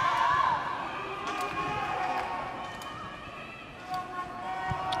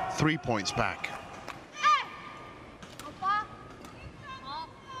 Three points back.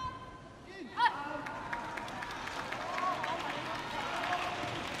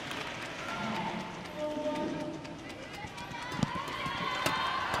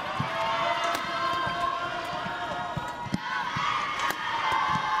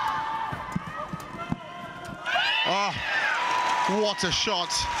 Oh, what a shot.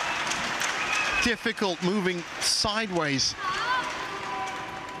 Difficult, moving sideways.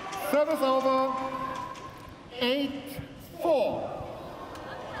 Service over. 8-4.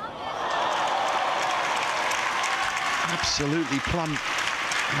 Absolutely plumb in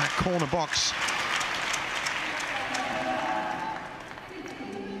that corner box.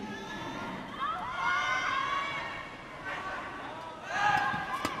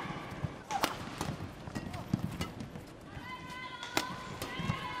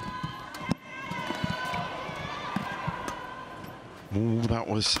 Ooh, that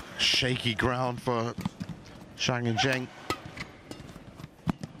was shaky ground for Zhang and Zheng.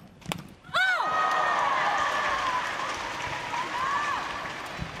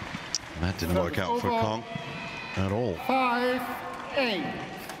 That didn't work out for Kong at all. 5-8.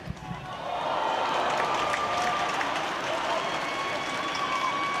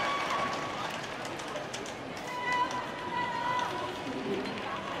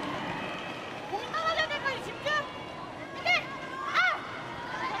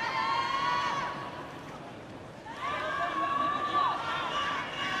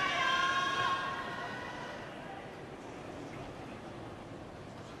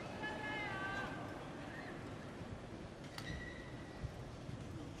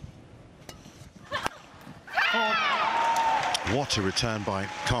 What a return by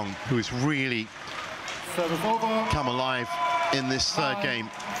Kong, who has really come alive in this third game.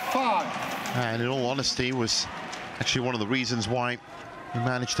 And in all honesty, was actually one of the reasons why he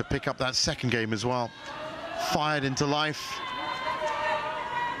managed to pick up that second game as well. Fired into life.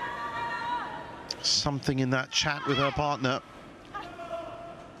 Something in that chat with her partner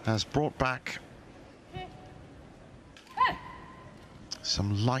has brought back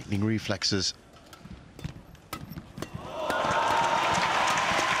some lightning reflexes.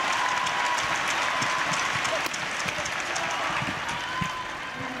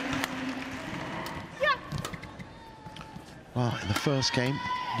 Well, in the first game,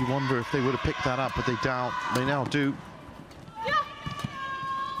 you wonder if they would have picked that up, but they now do.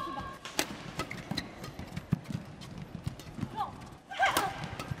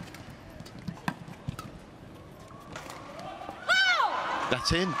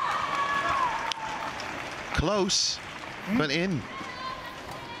 That's in. Close, but in.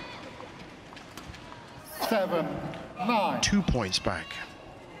 7-9. 2 points back.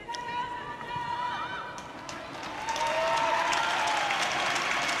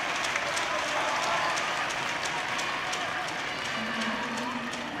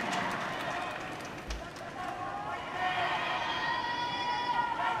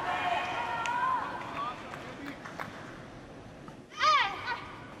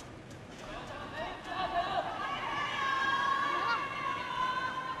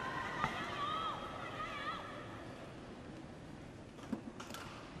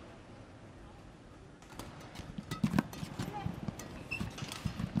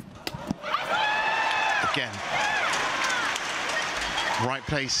 Again, right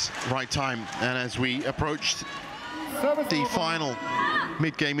place, right time, and as we approached the final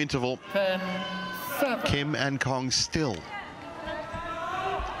mid-game interval, 10-7. Kim and Kong still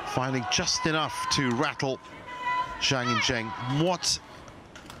finding just enough to rattle Zhang and Zheng. What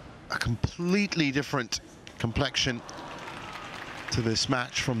a completely different complexion to this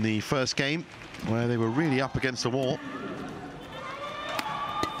match from the first game, where they were really up against the wall.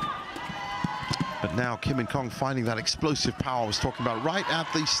 But now Kim and Kong finding that explosive power I was talking about right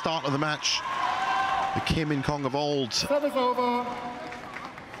at the start of the match. The Kim and Kong of old. Service over.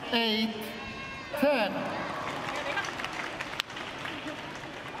 8-10.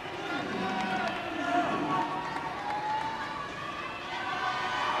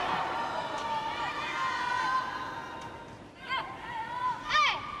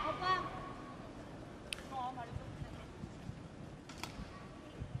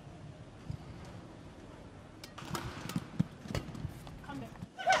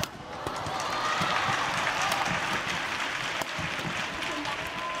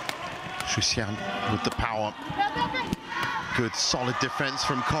 With the power. Good solid defense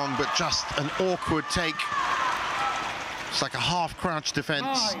from Kong, but just an awkward take. It's like a half crouch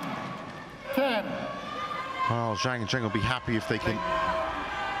defense. 9-10. Well, Zhang and Zheng will be happy if they can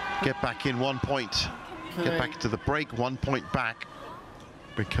get back in 1 point. Get back to the break, 1 point back,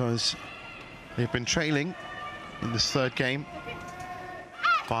 because they've been trailing in this third game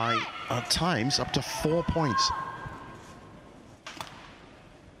by, at times, up to 4 points.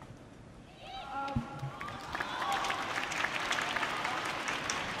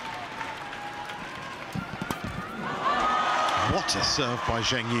 What a serve by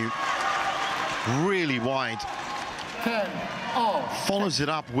Zheng Yu. Really wide. 10-all. Follows it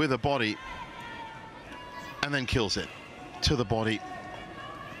up with a body and then kills it to the body.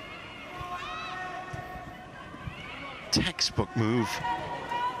 Textbook move.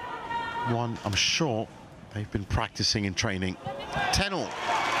 One I'm sure they've been practicing in training. 10-all.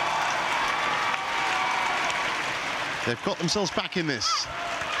 They've got themselves back in this.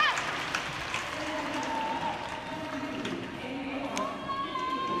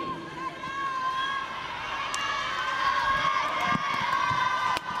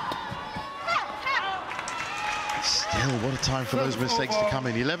 still, what a time for those mistakes to come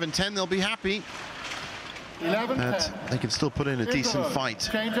in. 11-10, they'll be happy. 11-10. They can still put in a decent fight.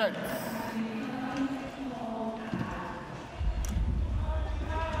 Change it.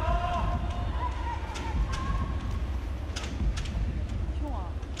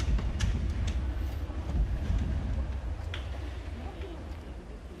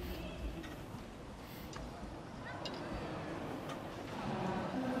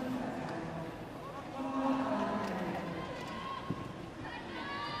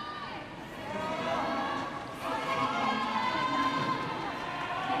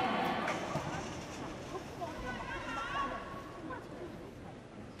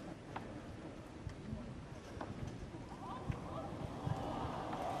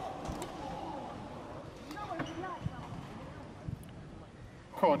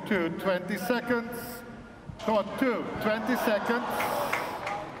 Court 2, 20 seconds. Court 2, 20 seconds.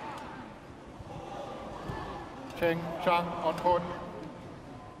 Zhang on court.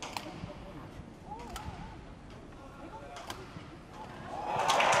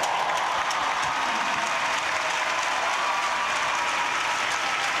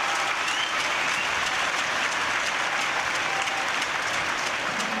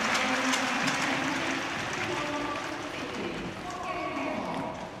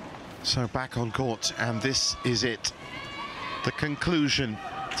 So back on court, and this is it. The conclusion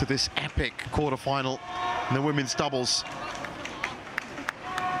to this epic quarterfinal in the women's doubles.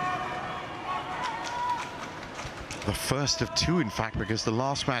 The first of two, in fact, because the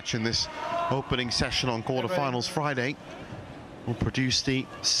last match in this opening session on quarterfinals Friday will produce the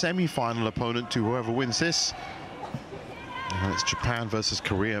semi-final opponent to whoever wins this. And it's Japan versus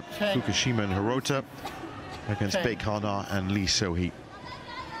Korea, Fukushima and Hirota against Baekana and Lee So-hee.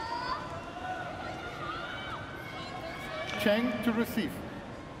 Zheng to receive.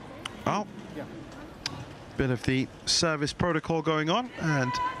 Oh, yeah. Bit of the service protocol going on,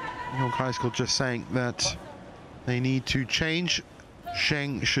 and Young High School just saying that they need to change.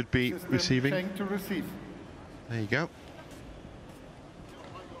 Zheng should be receiving. Zheng to receive. There you go.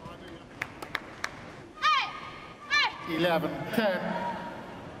 Hey! 11-10.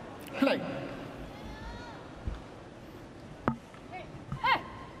 Play.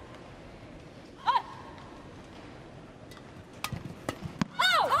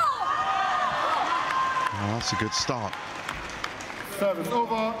 That's a good start. Service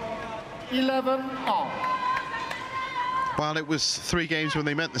over, 11 all. Well, it was 3 games when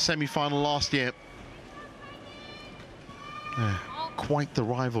they met the semi-final last year. Quite the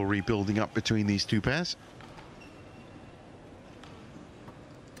rivalry building up between these two pairs.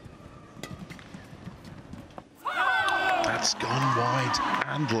 That's gone wide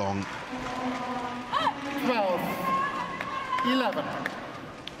and long. 12-11.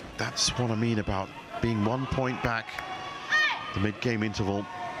 That's what I mean about being 1 point back, the mid-game interval,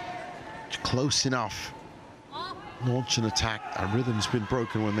 close enough. Launch an attack. Our rhythm's been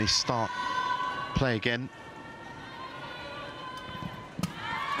broken when they start play again.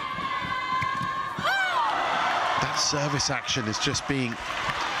 That service action is just being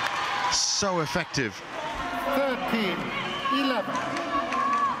so effective. 13-11.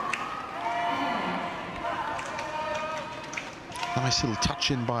 Nice little touch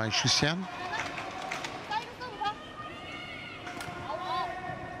in by Shuxian.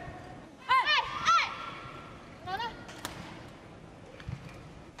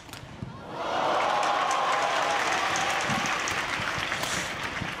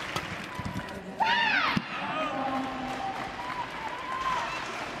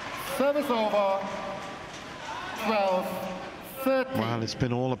 Service over, 12-13. Well, it's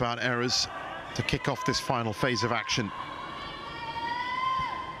been all about errors to kick off this final phase of action.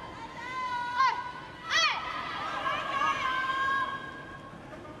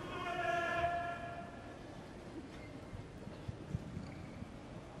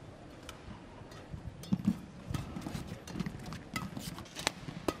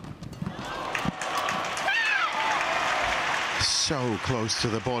 So close to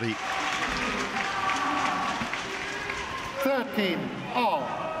the body. 13 all.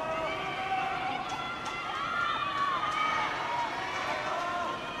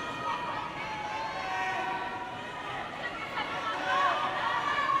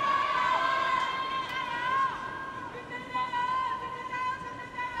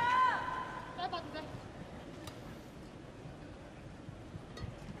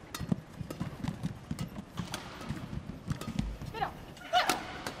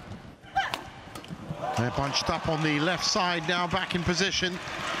 They're bunched up on the left side now, back in position.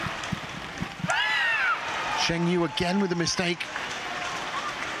 Zheng Yu again with a mistake.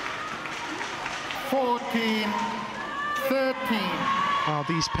 14-11. 13. Oh,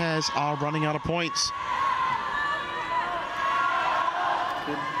 these pairs are running out of points.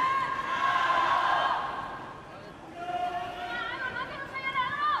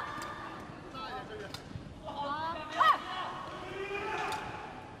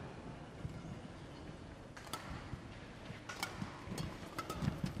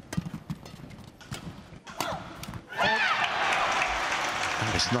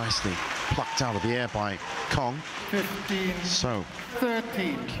 That was nicely plucked out of the air by Kong. 15. So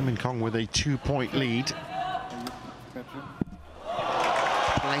 13. Kim and Kong with a 2-point lead.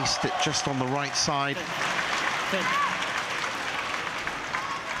 Placed it just on the right side. 10.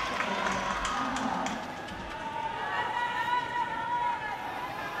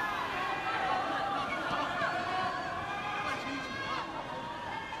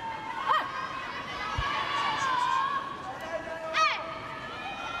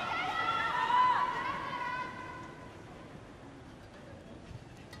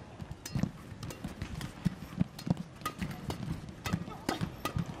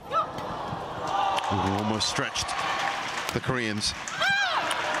 Almost stretched the Koreans.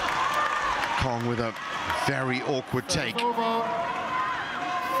 Kong with a very awkward take. Over.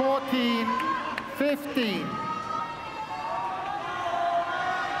 14. 15.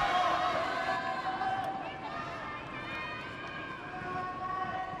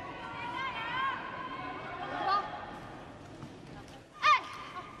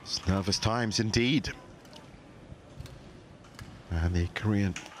 It's nervous times indeed. And the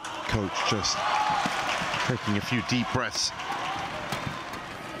Korean coach just taking a few deep breaths.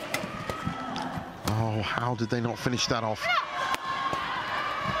 Oh, how did they not finish that off?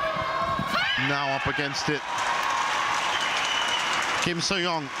 Now up against it. Kim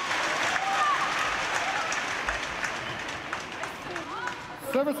So-young.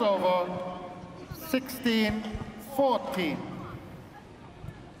 Service over. 16. 14.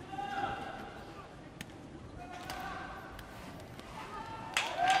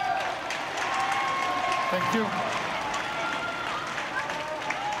 Thank you.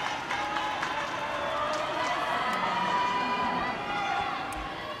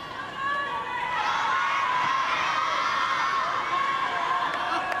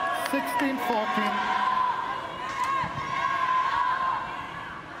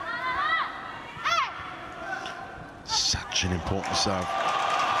 Such an important serve.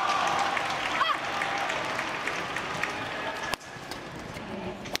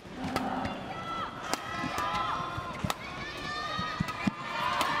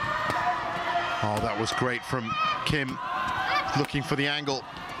 Oh, that was great from Kim, looking for the angle.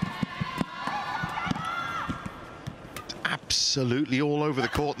 Absolutely all over the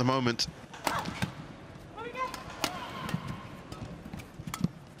court at the moment.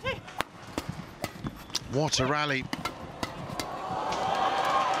 What a rally.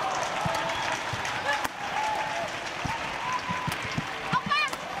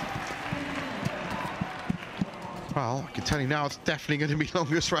 Well, I can tell you now, it's definitely going to be the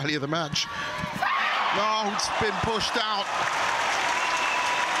longest rally of the match. No, it's been pushed out.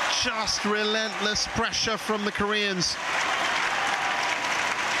 Just relentless pressure from the Koreans.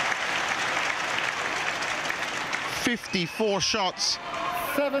 54 shots.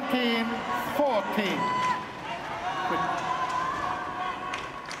 17-14.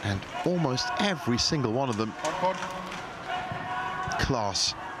 And almost every single one of them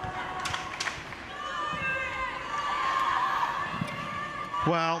class.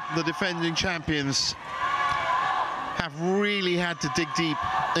 Well, the defending champions have really had to dig deep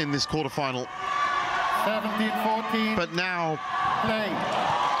in this quarterfinal. 17-14. But now, play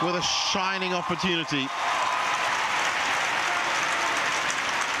with a shining opportunity,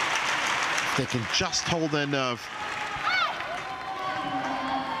 they can just hold their nerve.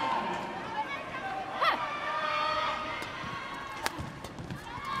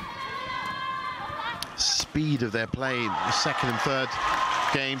 Speed of their play in the second and third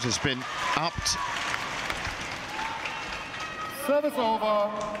games has been upped. Service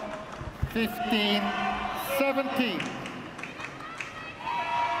over. 15-17.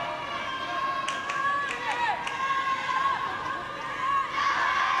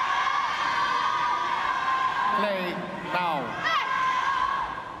 Play now.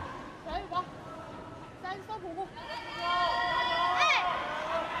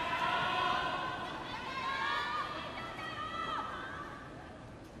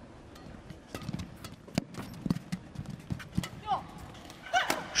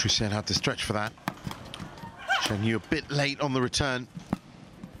 Hussein had to stretch for that. Zheng a bit late on the return.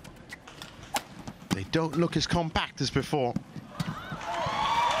 They don't look as compact as before.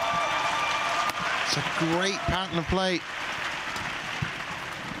 It's a great pattern of play.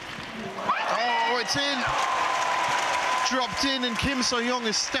 Oh, it's in. Dropped in, and Kim So-young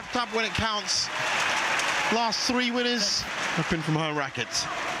has stepped up when it counts. Last 3 winners have been from her racket.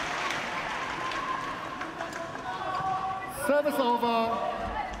 Service over,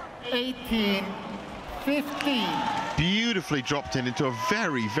 18-15. Beautifully dropped in into a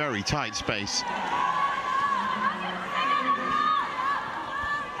very, very tight space.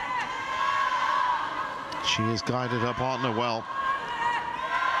 She has guided her partner well.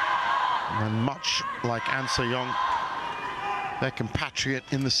 And much like An So-young, their compatriot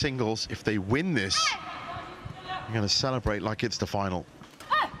in the singles, if they win this, they're going to celebrate like it's the final.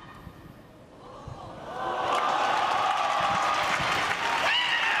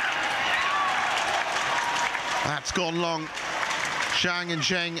 That's gone long. Zhang and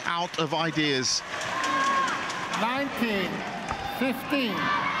Zheng out of ideas. 19-15.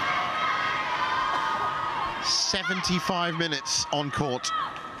 75 minutes on court.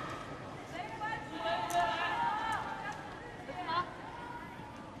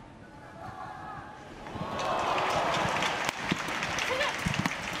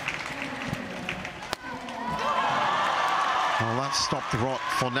 Well, that's stopped the rot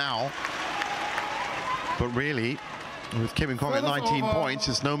for now. But really, with Kim and Kong at 19 points,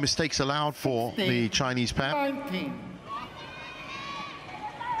 there's no mistakes allowed for the Chinese pair. 19.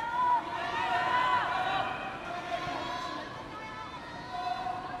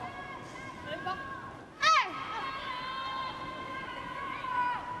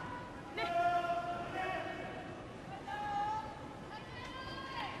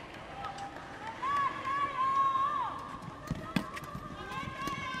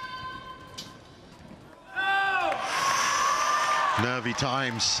 Nervy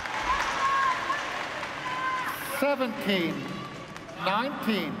times. 17-19.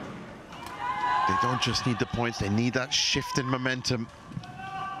 They don't just need the points, they need that shift in momentum.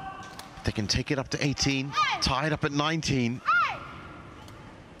 They can take it up to 18, tie it up at 19.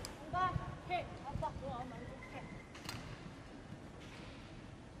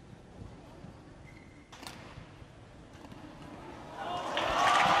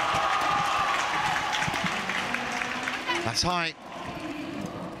 That's high.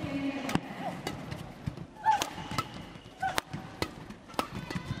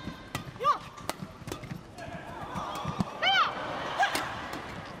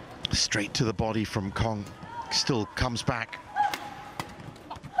 Straight to the body from Kong. Still comes back.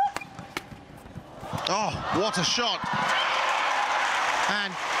 Oh, what a shot.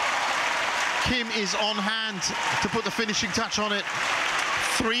 And Kim is on hand to put the finishing touch on it.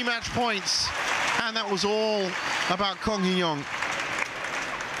 3 match points. And that was all about Kong Hee-young.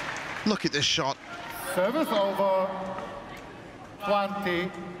 Look at this shot. Service over, 20.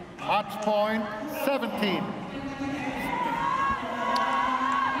 Match point, 17.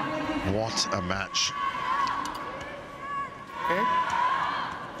 What a match. Okay,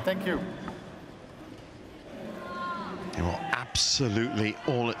 thank you. They were absolutely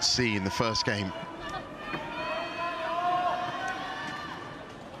all at sea in the first game.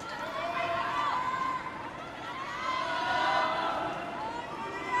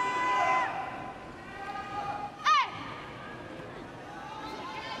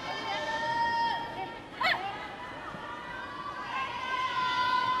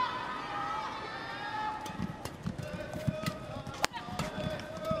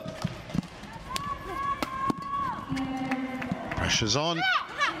 Pressure's on.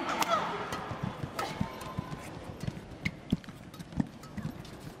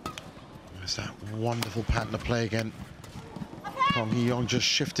 There's that wonderful pattern of play again. Kong Hee-young just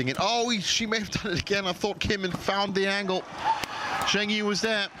shifting it. Oh, she may have done it again. I thought Kim had found the angle. Zheng Yu was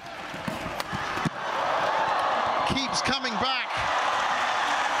there. Keeps coming back.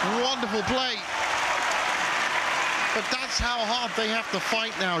 Wonderful play. But that's how hard they have to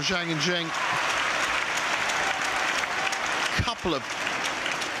fight now, Zhang and Zheng. Couple of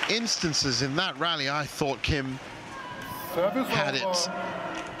instances in that rally, I thought Kim had it.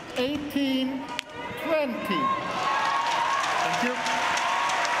 18-20. Thank you.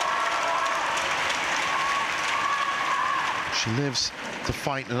 She lives to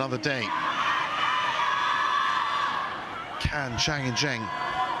fight another day. Can Zhang and Zheng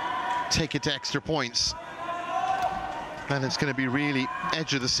take it to extra points? Then it's going to be really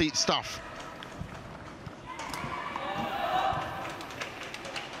edge of the seat stuff.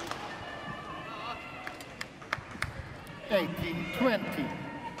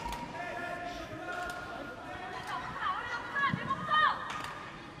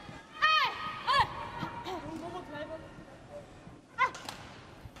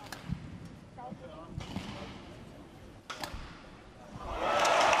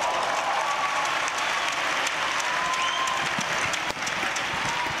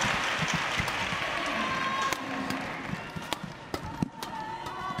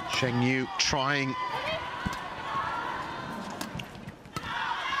 Zheng Yu trying.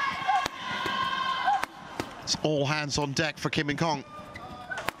 It's all hands on deck for Kim and Kong.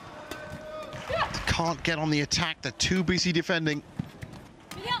 They can't get on the attack, they're too busy defending.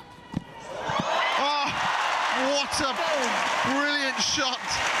 Oh, what a brilliant shot.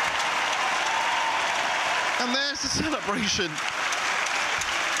 And there's the celebration.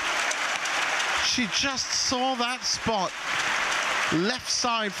 She just saw that spot. Left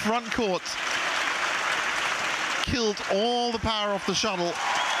side front court. Killed all the power off the shuttle.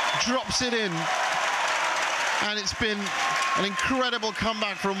 Drops it in. And it's been an incredible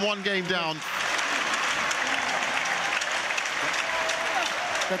comeback from one game down.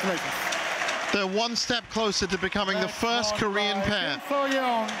 They're one step closer to becoming the first Korean pair,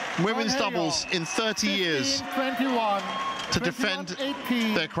 women's doubles in 30 years, to defend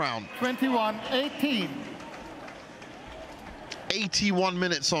their crown. 21-18. 81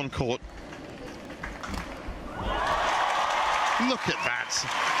 minutes on court. Look at that.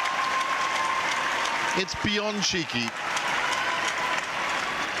 It's beyond cheeky.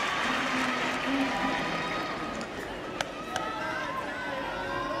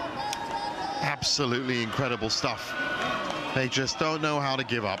 Absolutely incredible stuff. They just don't know how to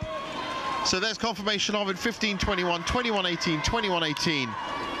give up. So there's confirmation of it, 15-21, 21-18, 21-18,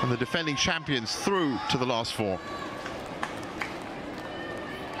 and the defending champions through to the last four.